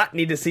did not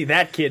need to see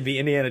that kid be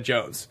Indiana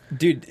Jones.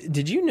 Dude,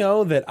 did you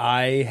know that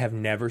I have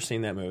never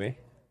seen that movie?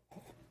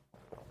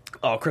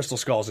 Oh, Crystal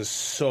Skulls is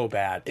so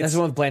bad. That's the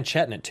one with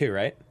Blanchett in it too,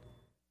 right?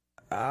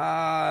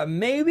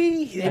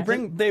 Maybe they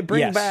bring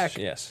Yes, back.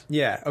 yes.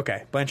 Yeah.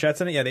 Okay.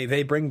 Blanchett's in it. Yeah.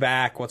 They bring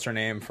back, what's her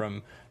name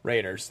from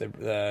Raiders?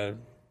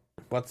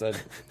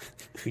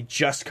 We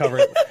just covered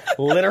it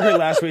literally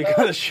last week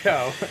on the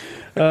show.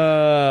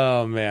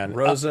 Oh man,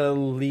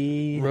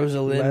 Leslie.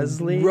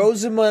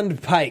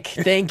 Rosamund Pike.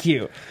 Thank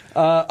you.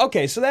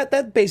 Okay, so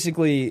that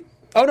basically.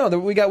 Oh no,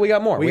 we got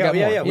more. We got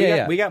more.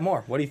 We got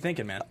more. What are you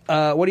thinking, man?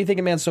 What are you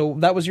thinking, man? So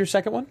that was your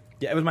second one?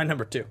 Yeah, it was my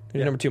number 2.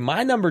 Your number 2.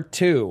 My number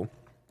 2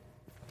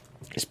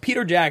 is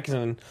Peter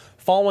Jackson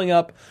following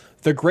up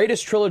the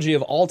greatest trilogy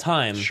of all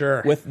time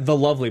with The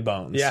Lovely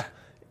Bones. Yeah.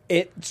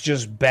 It's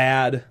just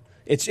bad.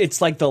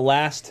 It's like the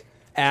last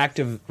act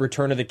of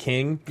Return of the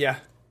King. Yeah.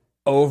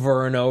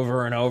 Over and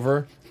over and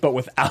over, but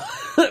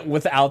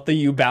without the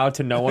 "you bow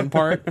to no one"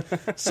 part.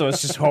 So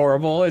it's just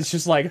horrible. It's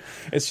just like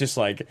it's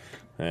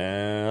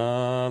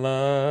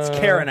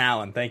Karen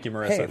Allen. Thank you,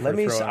 Marissa. Hey, for let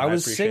me. throwing I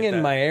was singing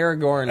that. my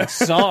Aragorn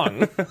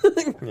song.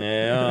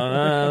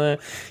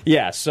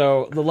 Yeah.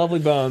 So The Lovely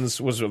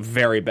Bones was a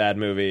very bad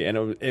movie,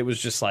 and it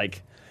was just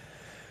like,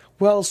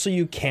 well, so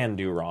you can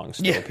do wrong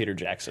still, Peter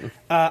Jackson.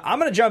 I'm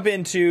going to jump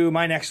into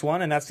my next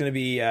one, and that's going to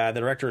be the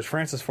director is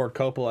Francis Ford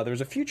Coppola.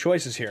 There's a few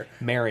choices here.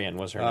 Marion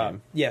was her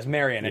name. Yes,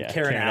 Marion, and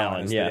Karen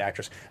Allen is the yeah.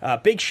 actress.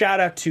 Big shout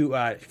out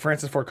to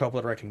Francis Ford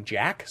Coppola directing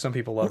Jack. Some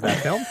people love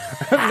that film.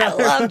 I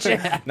love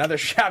Jack. Another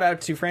shout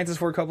out to Francis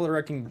Ford Coppola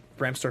directing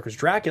Bram Stoker's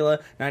Dracula,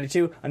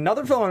 92.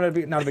 Another film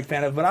I'm not a big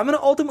fan of, but I'm going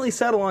to ultimately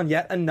settle on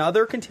yet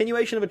another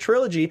continuation of a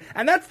trilogy,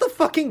 and that's the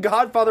fucking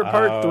Godfather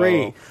Part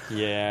 3.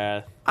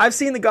 Yeah. I've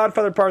seen The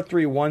Godfather Part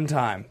 3 one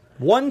time,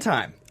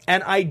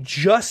 and I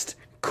just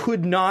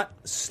could not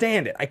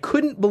stand it. I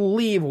couldn't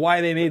believe why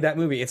they made that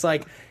movie. It's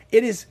like,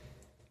 it is...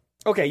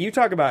 Okay, you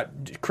talk about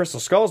Crystal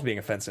Skulls being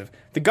offensive.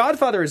 The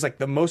Godfather is like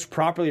the most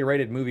properly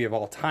rated movie of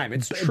all time.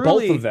 It's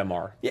truly... Both of them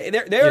are.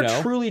 Yeah, they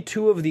are truly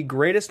two of the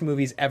greatest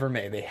movies ever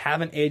made. They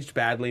haven't aged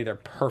badly. They're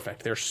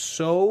perfect. They're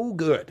so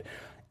good.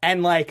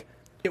 And like...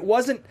 It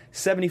wasn't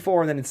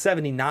 74 and then in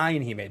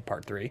 79 he made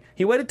Part 3.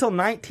 He waited till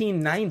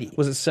 1990.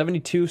 Was it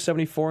 72,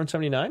 74, and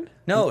 79?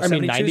 No, I 72,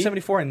 mean 90?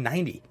 74, and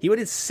 90. He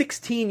waited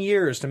 16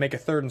 years to make a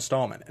third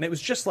installment. And it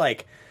was just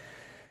like...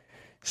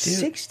 Dude.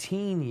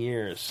 16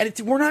 years. And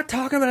we're not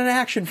talking about an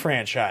action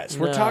franchise.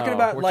 We're talking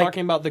about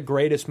talking about the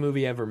greatest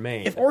movie ever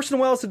made. If Orson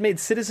Welles had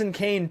made Citizen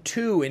Kane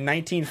 2 in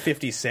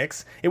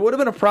 1956, it would have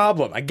been a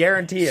problem. I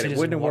guarantee it. It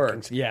wouldn't have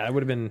worked. Yeah, it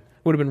would have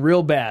been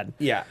real bad.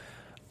 Yeah.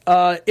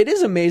 It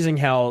is amazing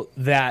how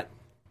that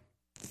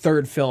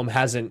third film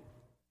hasn't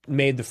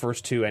made the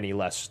first two any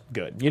less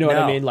good. You know what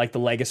I mean? Like the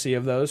legacy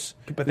of those.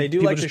 But they do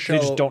People like to show... They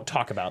just don't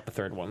talk about the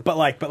third one. But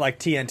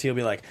TNT will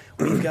be like,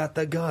 we've got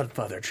the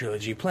Godfather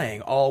trilogy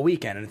playing all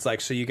weekend. And it's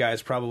like, so you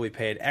guys probably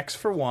paid X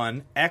for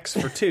 1, X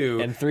for 2.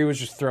 And 3 was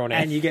just thrown in.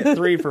 And you get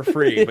 3 for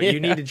free. But you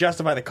need to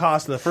justify the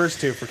cost of the first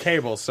 2 for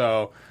cable.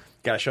 So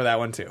got to show that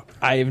one too.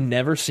 I've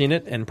never seen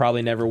it and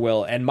probably never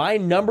will. And my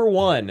number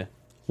one...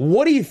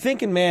 What are you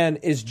thinking, man?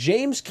 Is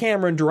James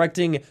Cameron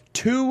directing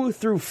 2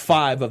 through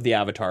 5 of the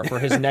Avatar for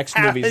his next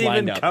movies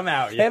lined up?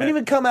 Haven't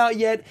even come out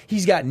yet.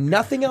 He's got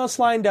nothing else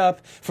lined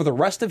up for the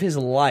rest of his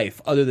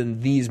life other than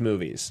these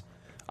movies.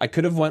 I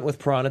could have went with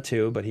Piranha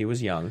 2, but he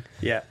was young.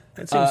 Yeah,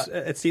 it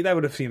seems. See, that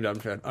would have seemed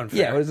unfair.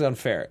 Yeah, it was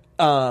unfair.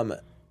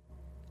 What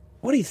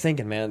are you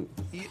thinking, man?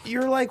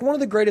 You're like one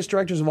of the greatest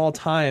directors of all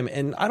time,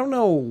 and I don't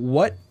know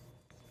what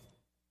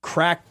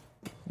crack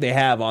they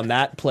have on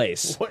that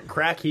place. What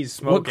crack he's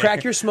smoking. What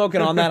crack you're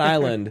smoking on that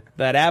island,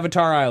 that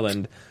Avatar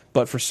island.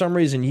 But for some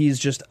reason, he's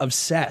just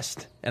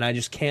obsessed, and I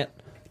just can't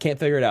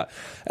figure it out.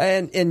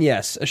 And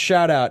yes, a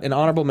shout out, an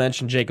honorable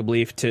mention, Jacob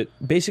Leaf, to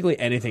basically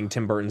anything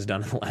Tim Burton's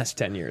done in the last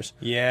 10 years.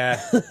 Yeah.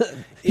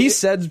 He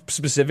said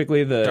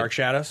specifically the... Dark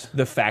Shadows?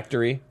 The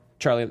Factory.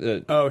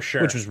 Charlie... oh,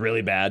 sure. Which was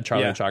really bad.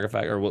 Charlie and the Chocolate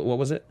Factory. Or what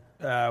was it?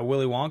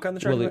 Willy Wonka and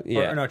the Chocolate Factory?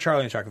 Yeah. No,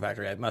 Charlie and the Chocolate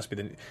Factory. It must be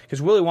the...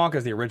 Because Willy Wonka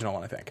is the original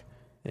one, I think.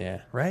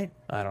 Yeah. Right?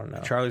 I don't know.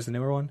 Charlie's the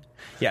newer one?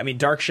 Yeah, I mean,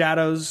 Dark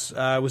Shadows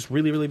was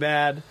really, really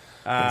bad.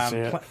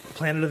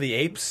 Planet of the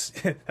Apes,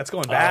 that's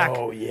going back.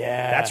 Oh,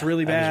 yeah. That's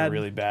really bad. That was a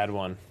really bad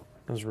one.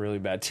 That was really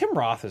bad. Tim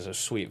Roth is a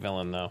sweet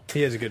villain, though.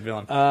 He is a good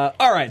villain.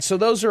 All right, so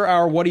those are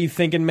our What Are You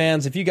Thinking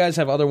Mans. If you guys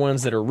have other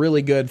ones that are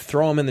really good,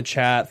 throw them in the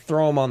chat,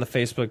 throw them on the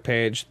Facebook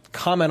page,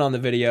 comment on the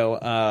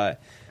video.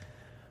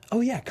 Oh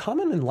yeah,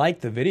 comment and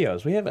like the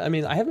videos.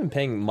 I haven't been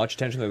paying much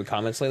attention to the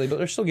comments lately, but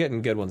they're still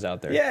getting good ones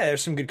out there. Yeah,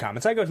 there's some good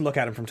comments. I go to look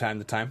at them from time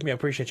to time. I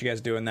appreciate you guys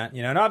doing that.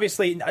 And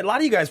obviously, a lot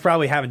of you guys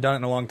probably haven't done it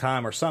in a long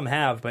time, or some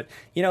have. But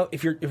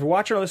if you're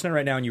watching or listening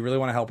right now and you really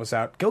want to help us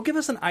out, go give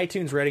us an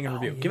iTunes rating and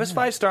review. Yeah. Give us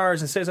 5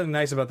 stars and say something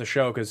nice about the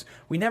show, because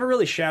we never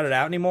really shout it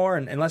out anymore.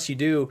 And unless you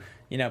do,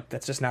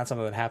 that's just not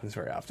something that happens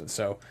very often.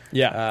 So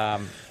yeah.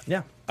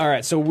 All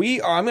right, so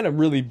I'm going to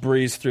really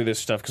breeze through this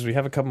stuff because we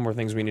have a couple more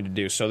things we need to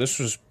do. So this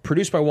was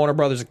produced by Warner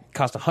Brothers. It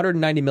cost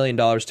 $190 million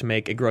to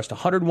make. It grossed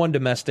 $101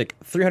 domestic,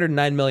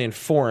 $309 million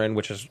foreign,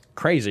 which is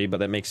crazy, but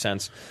that makes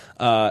sense,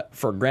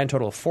 for a grand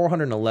total of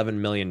 $411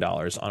 million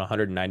on a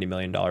 $190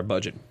 million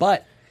budget.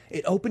 But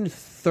it opened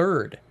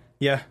third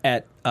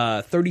at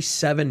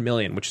 $37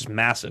 million, which is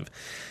massive.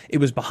 It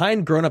was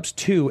behind Grown Ups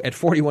 2 at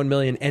 $41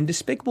 million and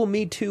Despicable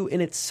Me 2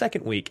 in its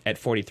second week at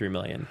 $43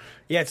 million.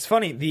 Yeah, it's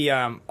funny.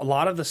 A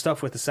lot of the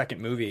stuff with the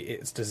second movie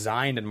is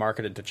designed and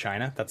marketed to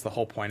China. That's the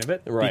whole point of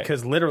it. Right.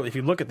 Because literally, if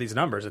you look at these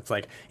numbers, it's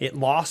like it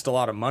lost a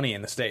lot of money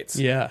in the States.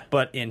 Yeah.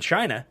 But in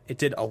China, it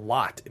did a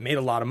lot. It made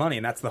a lot of money,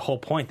 and that's the whole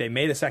point. They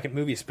made a second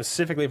movie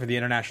specifically for the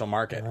international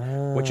market,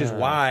 which is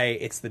why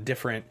it's the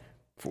different...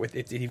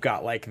 You've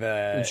got like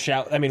the...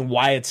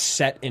 why it's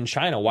set in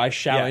China. Why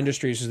Shaw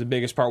Industries is the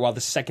biggest part, while the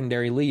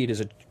secondary lead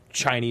is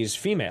Chinese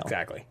female.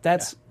 Exactly.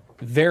 That's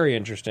very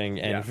interesting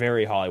and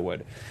very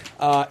Hollywood.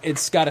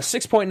 It's got a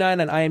 6.9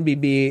 on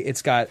IMDb.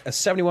 It's got a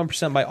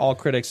 71% by all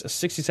critics, a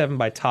 67%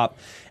 by top,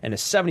 and a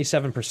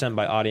 77%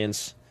 by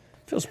audience.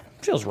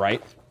 Feels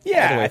right.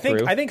 Yeah, I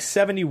think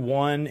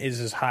 71 is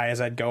as high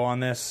as I'd go on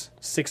this.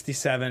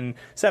 77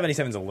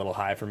 is a little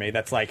high for me.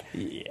 That's like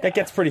that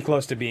gets pretty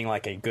close to being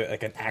like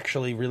an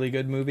actually really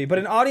good movie. But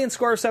an audience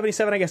score of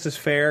 77, I guess, is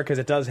fair because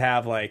it does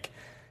have like.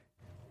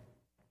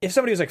 If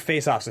somebody was like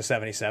Face Off's a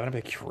 77, I'd be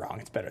like, you're wrong.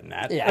 It's better than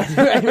that. Yeah,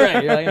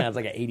 right. You're like, it's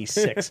like an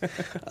 86.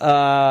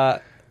 All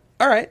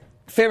right,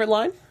 favorite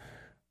line?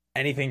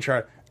 Anything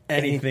Charlie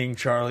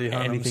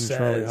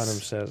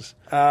Hunnam says.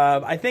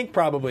 I think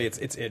probably it's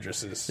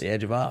Idris's. The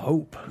edge of our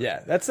hope.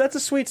 Yeah, that's a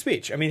sweet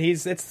speech. I mean,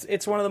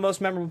 it's one of the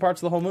most memorable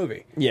parts of the whole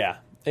movie. Yeah,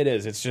 it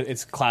is.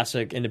 It's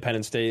classic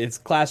Independence Day. It's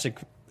classic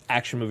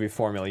action movie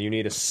formula. You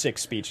need a sick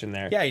speech in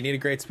there. Yeah, you need a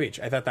great speech.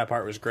 I thought that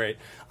part was great.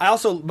 I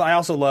also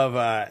love,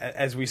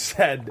 as we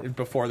said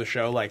before the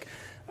show, like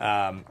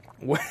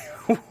when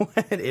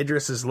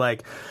Idris is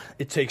like,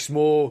 it takes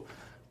more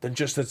than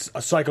just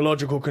a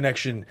psychological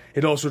connection.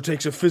 It also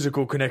takes a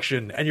physical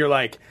connection. And you're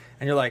like,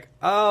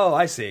 oh,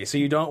 I see. So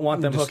you don't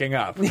want them hooking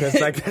up because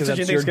like that's what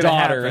you think's your gonna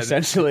daughter, happen.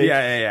 essentially.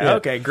 Yeah.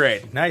 Okay,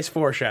 great. Nice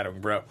foreshadowing,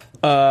 bro.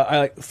 I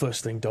like the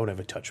first thing, don't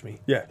ever touch me.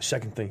 Yeah.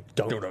 Second thing,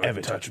 don't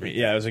ever touch me.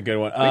 Yeah, it was a good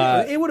one.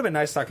 It would have been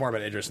nice to talk more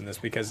about Idris in this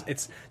because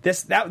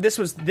this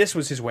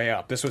was his way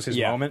up. This was his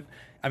moment.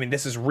 I mean,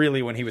 this is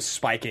really when he was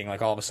spiking.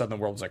 Like all of a sudden,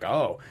 the world was like,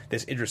 "Oh,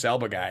 this Idris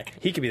Elba guy,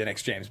 he could be the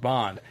next James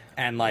Bond."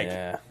 And like,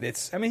 I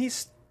mean,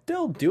 he's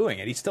still doing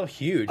it. He's still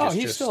huge. Oh,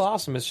 he's still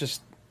awesome. It's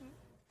just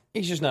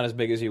he's just not as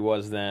big as he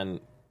was then.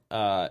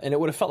 And it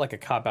would have felt like a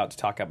cop-out to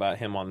talk about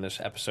him on this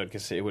episode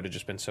because it would have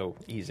just been so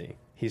easy.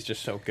 He's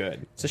just so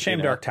good. It's a shame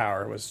Dark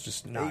Tower was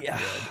just not good.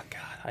 God,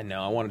 I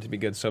know. I want it to be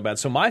good so bad.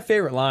 So my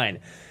favorite line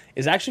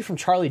is actually from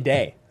Charlie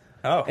Day.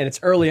 Oh. And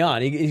it's early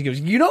on. He goes,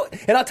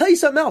 and I'll tell you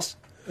something else.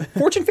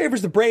 Fortune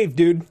favors the brave,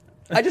 dude.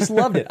 I just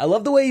loved it. I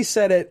love the way he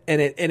said it,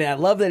 and I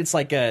love that it's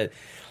like a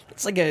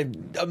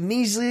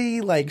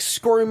measly, like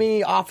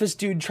squirmy office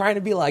dude trying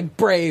to be like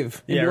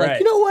brave. And right. Like,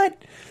 you know what?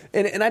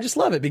 And I just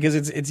love it because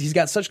it's he's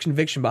got such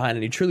conviction behind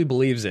it. He truly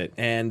believes it,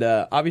 and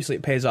obviously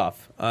it pays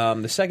off.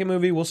 The second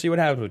movie, we'll see what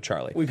happens with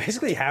Charlie. We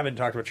basically haven't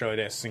talked about Charlie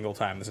Day a single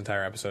time this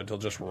entire episode until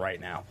just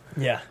right now.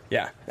 Yeah.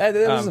 That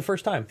was the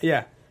first time.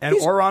 Yeah,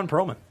 or Ron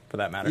Perlman for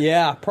that matter.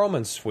 Yeah,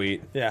 Perlman's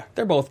sweet. Yeah,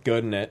 they're both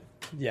good in it.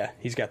 Yeah,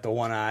 he's got the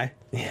one eye.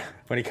 Yeah,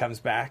 when he comes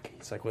back,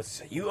 he's like,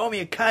 "What's you owe me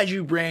a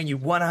kaiju brain, you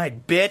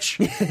one-eyed bitch."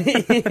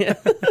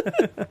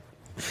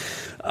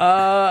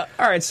 All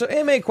right, so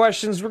AMA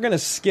questions. We're gonna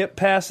skip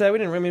past that.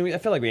 I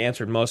feel like we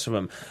answered most of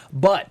them,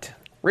 but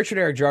Richard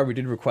Eric Jarvie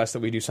did request that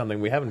we do something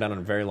we haven't done in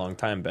a very long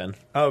time, Ben.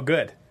 Oh,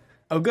 good.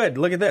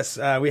 Look at this.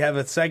 We have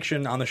a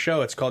section on the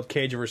show. It's called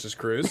Cage versus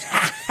Cruise.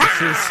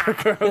 This is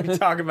where we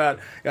talk about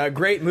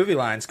great movie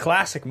lines,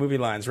 classic movie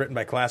lines written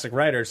by classic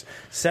writers,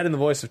 said in the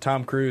voice of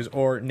Tom Cruise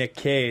or Nick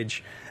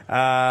Cage.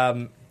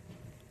 So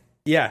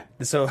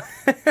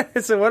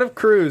what if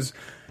Cruise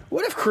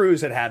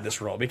had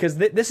this role? Because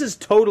this is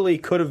totally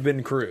could have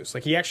been Cruise.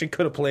 Like, he actually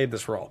could have played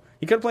this role.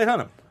 He could have played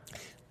Hunnam.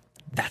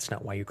 That's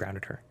not why you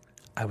grounded her.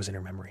 I was in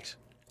her memories.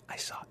 I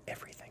saw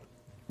everything.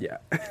 Yeah.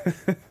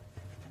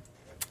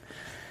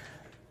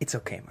 It's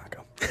okay,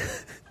 Mako.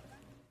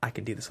 I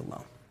can do this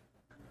alone.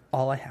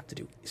 All I have to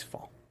do is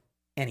fall.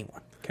 Anyone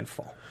can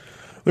fall.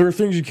 There are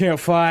things you can't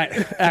fight.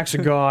 Acts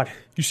of God.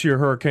 You see a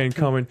hurricane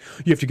coming,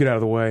 you have to get out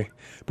of the way.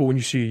 But when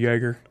you see a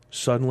Jaeger,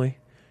 suddenly,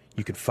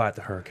 you can fight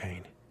the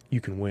hurricane. You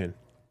can win.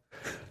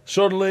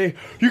 Suddenly,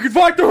 you can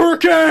fight the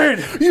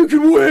hurricane! You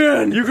can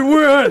win! You can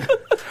win!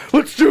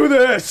 Let's do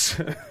this!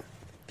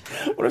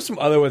 What are some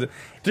other ones?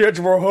 The Edge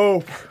of Our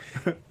Hope.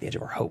 The Edge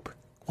of Our Hope.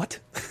 What?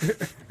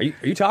 Are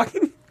you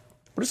talking?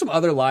 What are some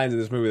other lines in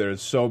this movie that are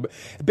so...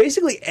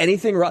 Basically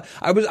anything...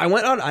 I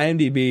went on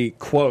IMDb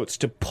quotes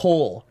to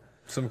pull...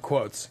 some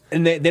quotes.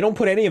 And they don't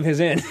put any of his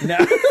in. No.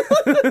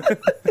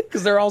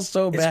 Because they're all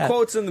so bad. His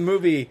quotes in the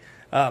movie...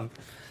 I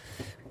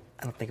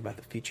don't think about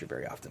the future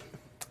very often.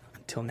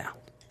 Until now.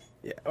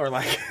 Yeah. Or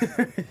like...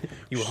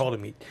 you were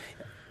holding me.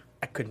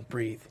 I couldn't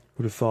breathe.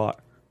 Who'd have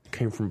thought it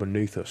came from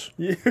beneath us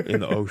in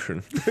the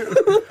ocean.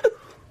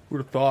 Would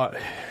have thought.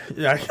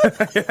 Yeah, I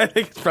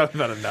think it's probably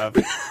not enough.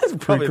 It's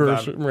probably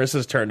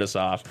Marissa's turned us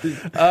off. She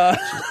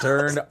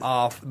turned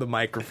off the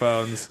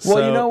microphones. Well,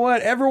 so. You know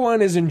what?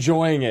 Everyone is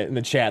enjoying it in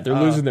the chat. They're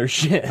losing their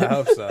shit. I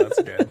hope so.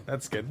 That's good.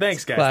 That's good.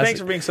 Thanks, guys. Classic. Thanks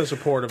for being so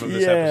supportive of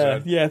this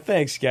episode. Yeah,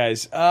 thanks,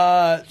 guys.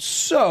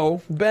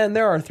 So, Ben,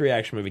 there are 3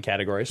 action movie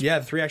categories. Yeah,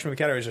 the 3 action movie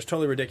categories are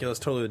totally ridiculous,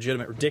 totally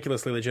legitimate,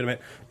 ridiculously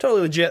legitimate,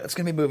 totally legit. It's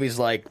going to be movies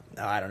like,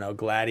 I don't know,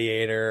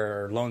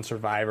 Gladiator or Lone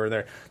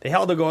Survivor. They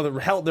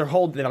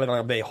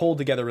hold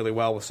together really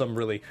well with some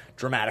really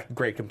dramatic,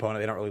 great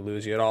component. They don't really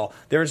lose you at all.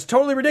 There's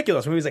totally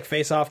ridiculous movies like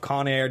Face Off,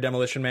 Con Air,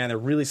 Demolition Man. They're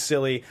really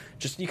silly.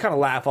 Just you kind of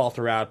laugh all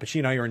throughout, but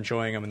you know you're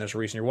enjoying them, and there's a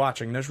reason you're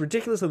watching. And there's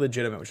ridiculously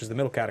legitimate, which is the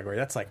middle category.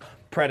 That's like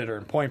Predator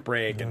and Point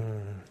Break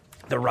and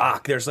The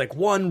Rock. There's like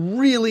one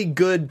really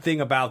good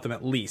thing about them,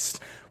 at least.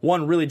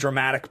 One really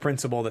dramatic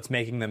principle that's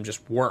making them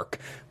just work.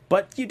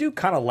 But you do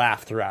kind of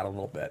laugh throughout a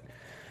little bit.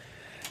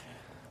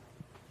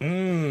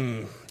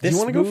 This you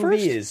want to go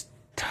first? Is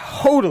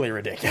totally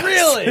ridiculous.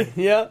 Really?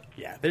 Yeah.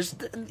 Yeah. There's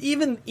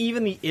even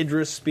the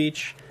Idris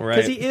speech, Right.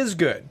 because he is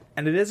good,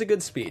 and it is a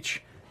good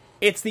speech.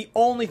 It's the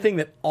only thing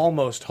that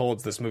almost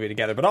holds this movie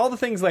together. But all the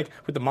things like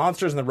with the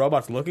monsters and the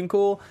robots looking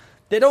cool,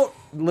 they don't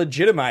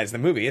legitimize the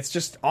movie. It's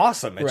just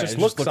awesome. It just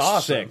looks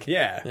awesome. sick.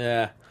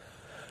 Yeah.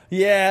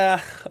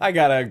 Yeah, I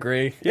gotta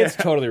agree. Yeah. It's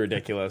totally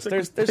ridiculous.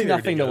 There's completely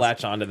nothing to ridiculous.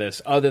 latch onto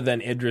this other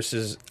than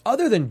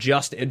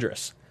just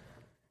Idris.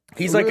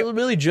 He's like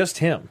really just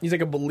him. He's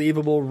like a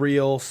believable,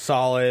 real,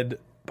 solid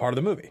part of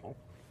the movie.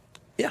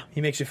 Yeah.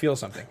 He makes you feel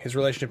something. His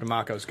relationship to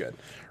Mako is good.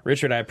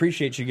 Richard, I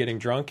appreciate you getting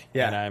drunk.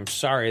 Yeah. And I'm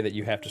sorry that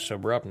you have to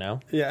sober up now.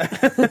 Yeah.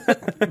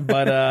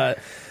 But,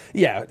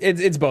 yeah,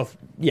 it's both,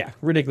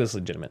 ridiculous,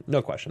 legitimate.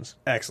 No questions.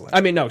 Excellent.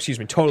 I mean, no, excuse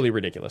me, totally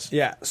ridiculous.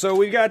 Yeah, so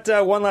we've got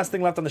one last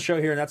thing left on the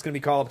show here, and that's going to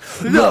be called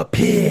The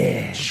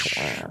Pitch.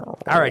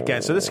 All right,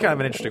 guys, so this is kind of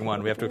an interesting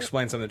one. We have to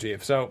explain something to you.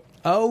 So,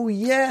 Oh,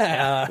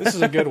 yeah. This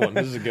is a good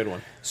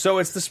one. So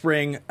it's the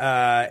spring,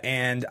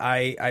 and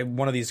I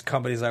one of these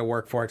companies I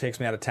work for takes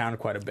me out of town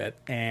quite a bit.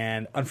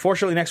 And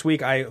unfortunately, next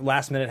week, I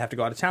last minute have to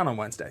go out of town on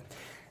Wednesday.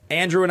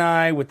 Andrew and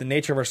I, with the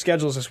nature of our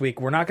schedules this week,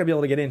 we're not going to be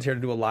able to get in here to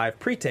do a live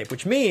pre-tape,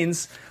 which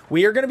means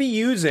we are going to be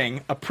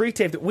using a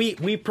pre-tape that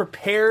we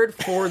prepared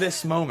for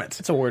this moment.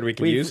 That's a word we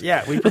can use.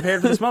 Yeah, we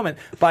prepared for this moment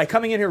by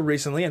coming in here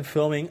recently and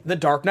filming The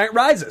Dark Knight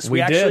Rises. We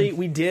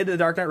did The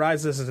Dark Knight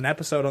Rises as an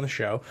episode on the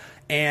show,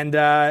 and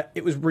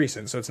it was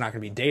recent, so it's not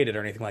going to be dated or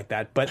anything like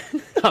that. But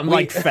I'm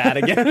like fat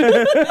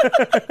again.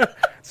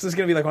 This is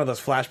going to be like one of those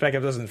flashback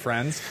episodes in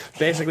Friends.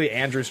 Basically,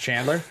 Andrew's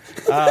Chandler.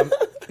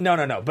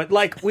 No. But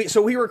like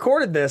we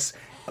recorded this,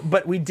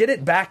 but we did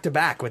it back to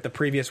back with the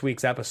previous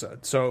week's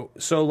episode.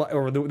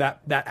 That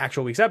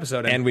actual week's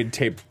episode, And we'd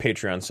tape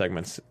Patreon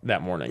segments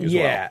that morning as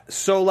well. yeah.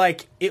 So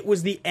like it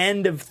was the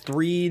end of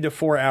 3 to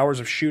 4 hours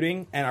of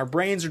shooting, and our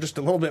brains are just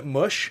a little bit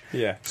mush.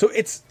 Yeah. So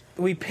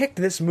we picked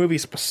this movie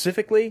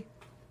specifically.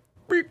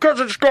 Because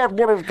it's got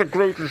one of the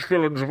greatest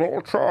villains of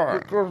all time.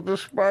 Because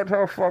despite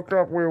how fucked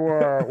up we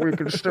were, we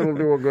can still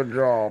do a good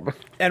job.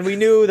 And we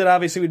knew that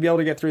obviously we'd be able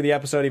to get through the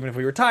episode even if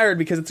we were tired,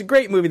 because it's a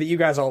great movie that you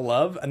guys all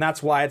love, and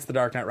that's why it's The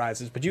Dark Knight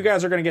Rises. But you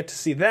guys are going to get to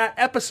see that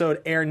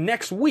episode air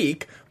next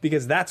week,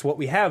 because that's what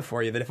we have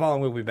for you. That the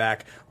following week we'll be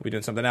back. We'll be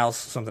doing something else,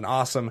 something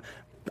awesome.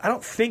 I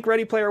don't think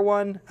Ready Player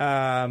One.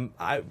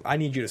 I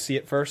need you to see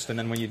it first, and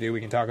then when you do,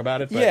 we can talk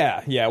about it.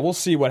 But Yeah, we'll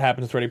see what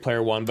happens with Ready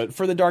Player One. But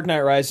for The Dark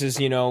Knight Rises,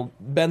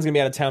 Ben's gonna be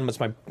out of town,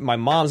 but my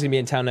mom's gonna be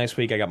in town next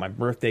week. I got my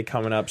birthday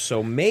coming up,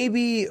 so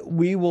maybe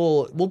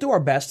we'll do our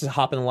best to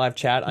hop in the live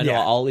chat. I know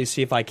I'll at least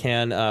see if I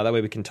can. That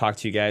way we can talk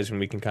to you guys and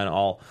we can kind of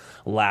all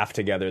laugh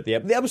together. The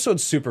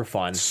episode's super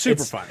fun.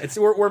 fun.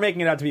 We're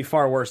making it out to be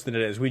far worse than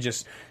it is. We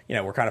just,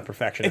 we're kind of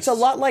perfectionists. It's a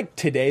lot like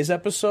today's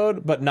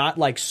episode, but not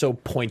like so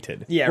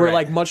pointed. Yeah, we're right.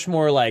 like much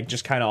more like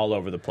just kind of all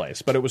over the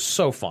place. But it was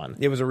so fun.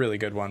 It was a really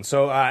good one.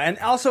 So, and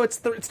also it's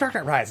Dark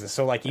Knight Rises.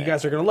 So, like, you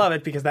guys are going to love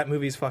it because that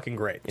movie's fucking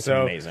great. It's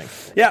amazing.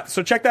 Yeah,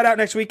 so check that out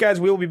next week, guys.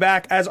 We will be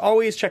back. As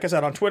always, check us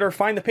out on Twitter.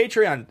 Find the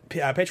Patreon,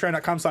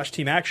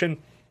 patreon.com/teamaction.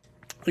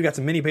 We've got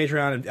some mini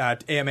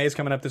Patreon AMAs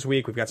coming up this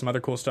week. We've got some other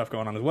cool stuff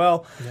going on as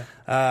well.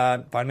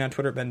 Yeah. Find me on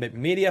Twitter at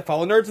BenBabyMedia.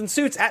 Follow Nerds in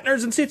Suits at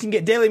Nerds in Suits. You can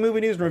get daily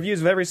movie news and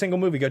reviews of every single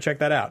movie. Go check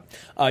that out.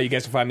 You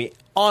guys can find me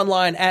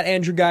online at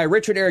Andrew Guy.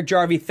 Richard Eric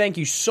Jarvie, thank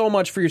you so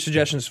much for your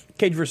suggestions.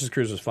 Cage vs.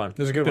 Cruise was fun. It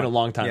was a good It's been one. a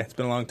long time. Yeah, it's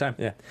been a long time.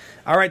 Yeah.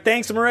 All right,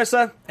 thanks,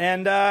 Marissa.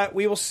 And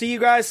we will see you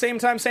guys same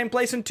time, same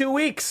place in 2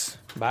 weeks.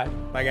 Bye.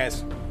 Bye,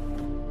 guys.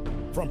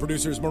 From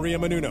producers Maria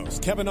Menounos,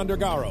 Kevin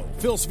Undergaro,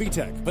 Phil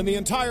Svitek, and the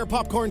entire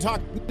Popcorn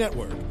Talk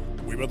Network,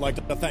 we would like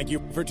to thank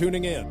you for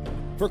tuning in.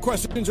 For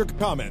questions or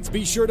comments,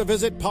 be sure to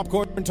visit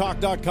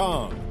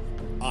popcorntalk.com.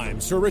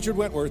 I'm Sir Richard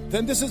Wentworth,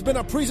 and this has been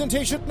a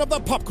presentation of the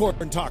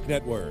Popcorn Talk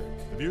Network.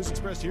 The views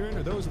expressed herein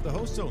are those of the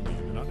hosts only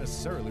and do not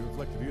necessarily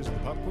reflect the views of the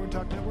Popcorn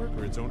Talk Network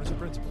or its owners or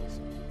principals.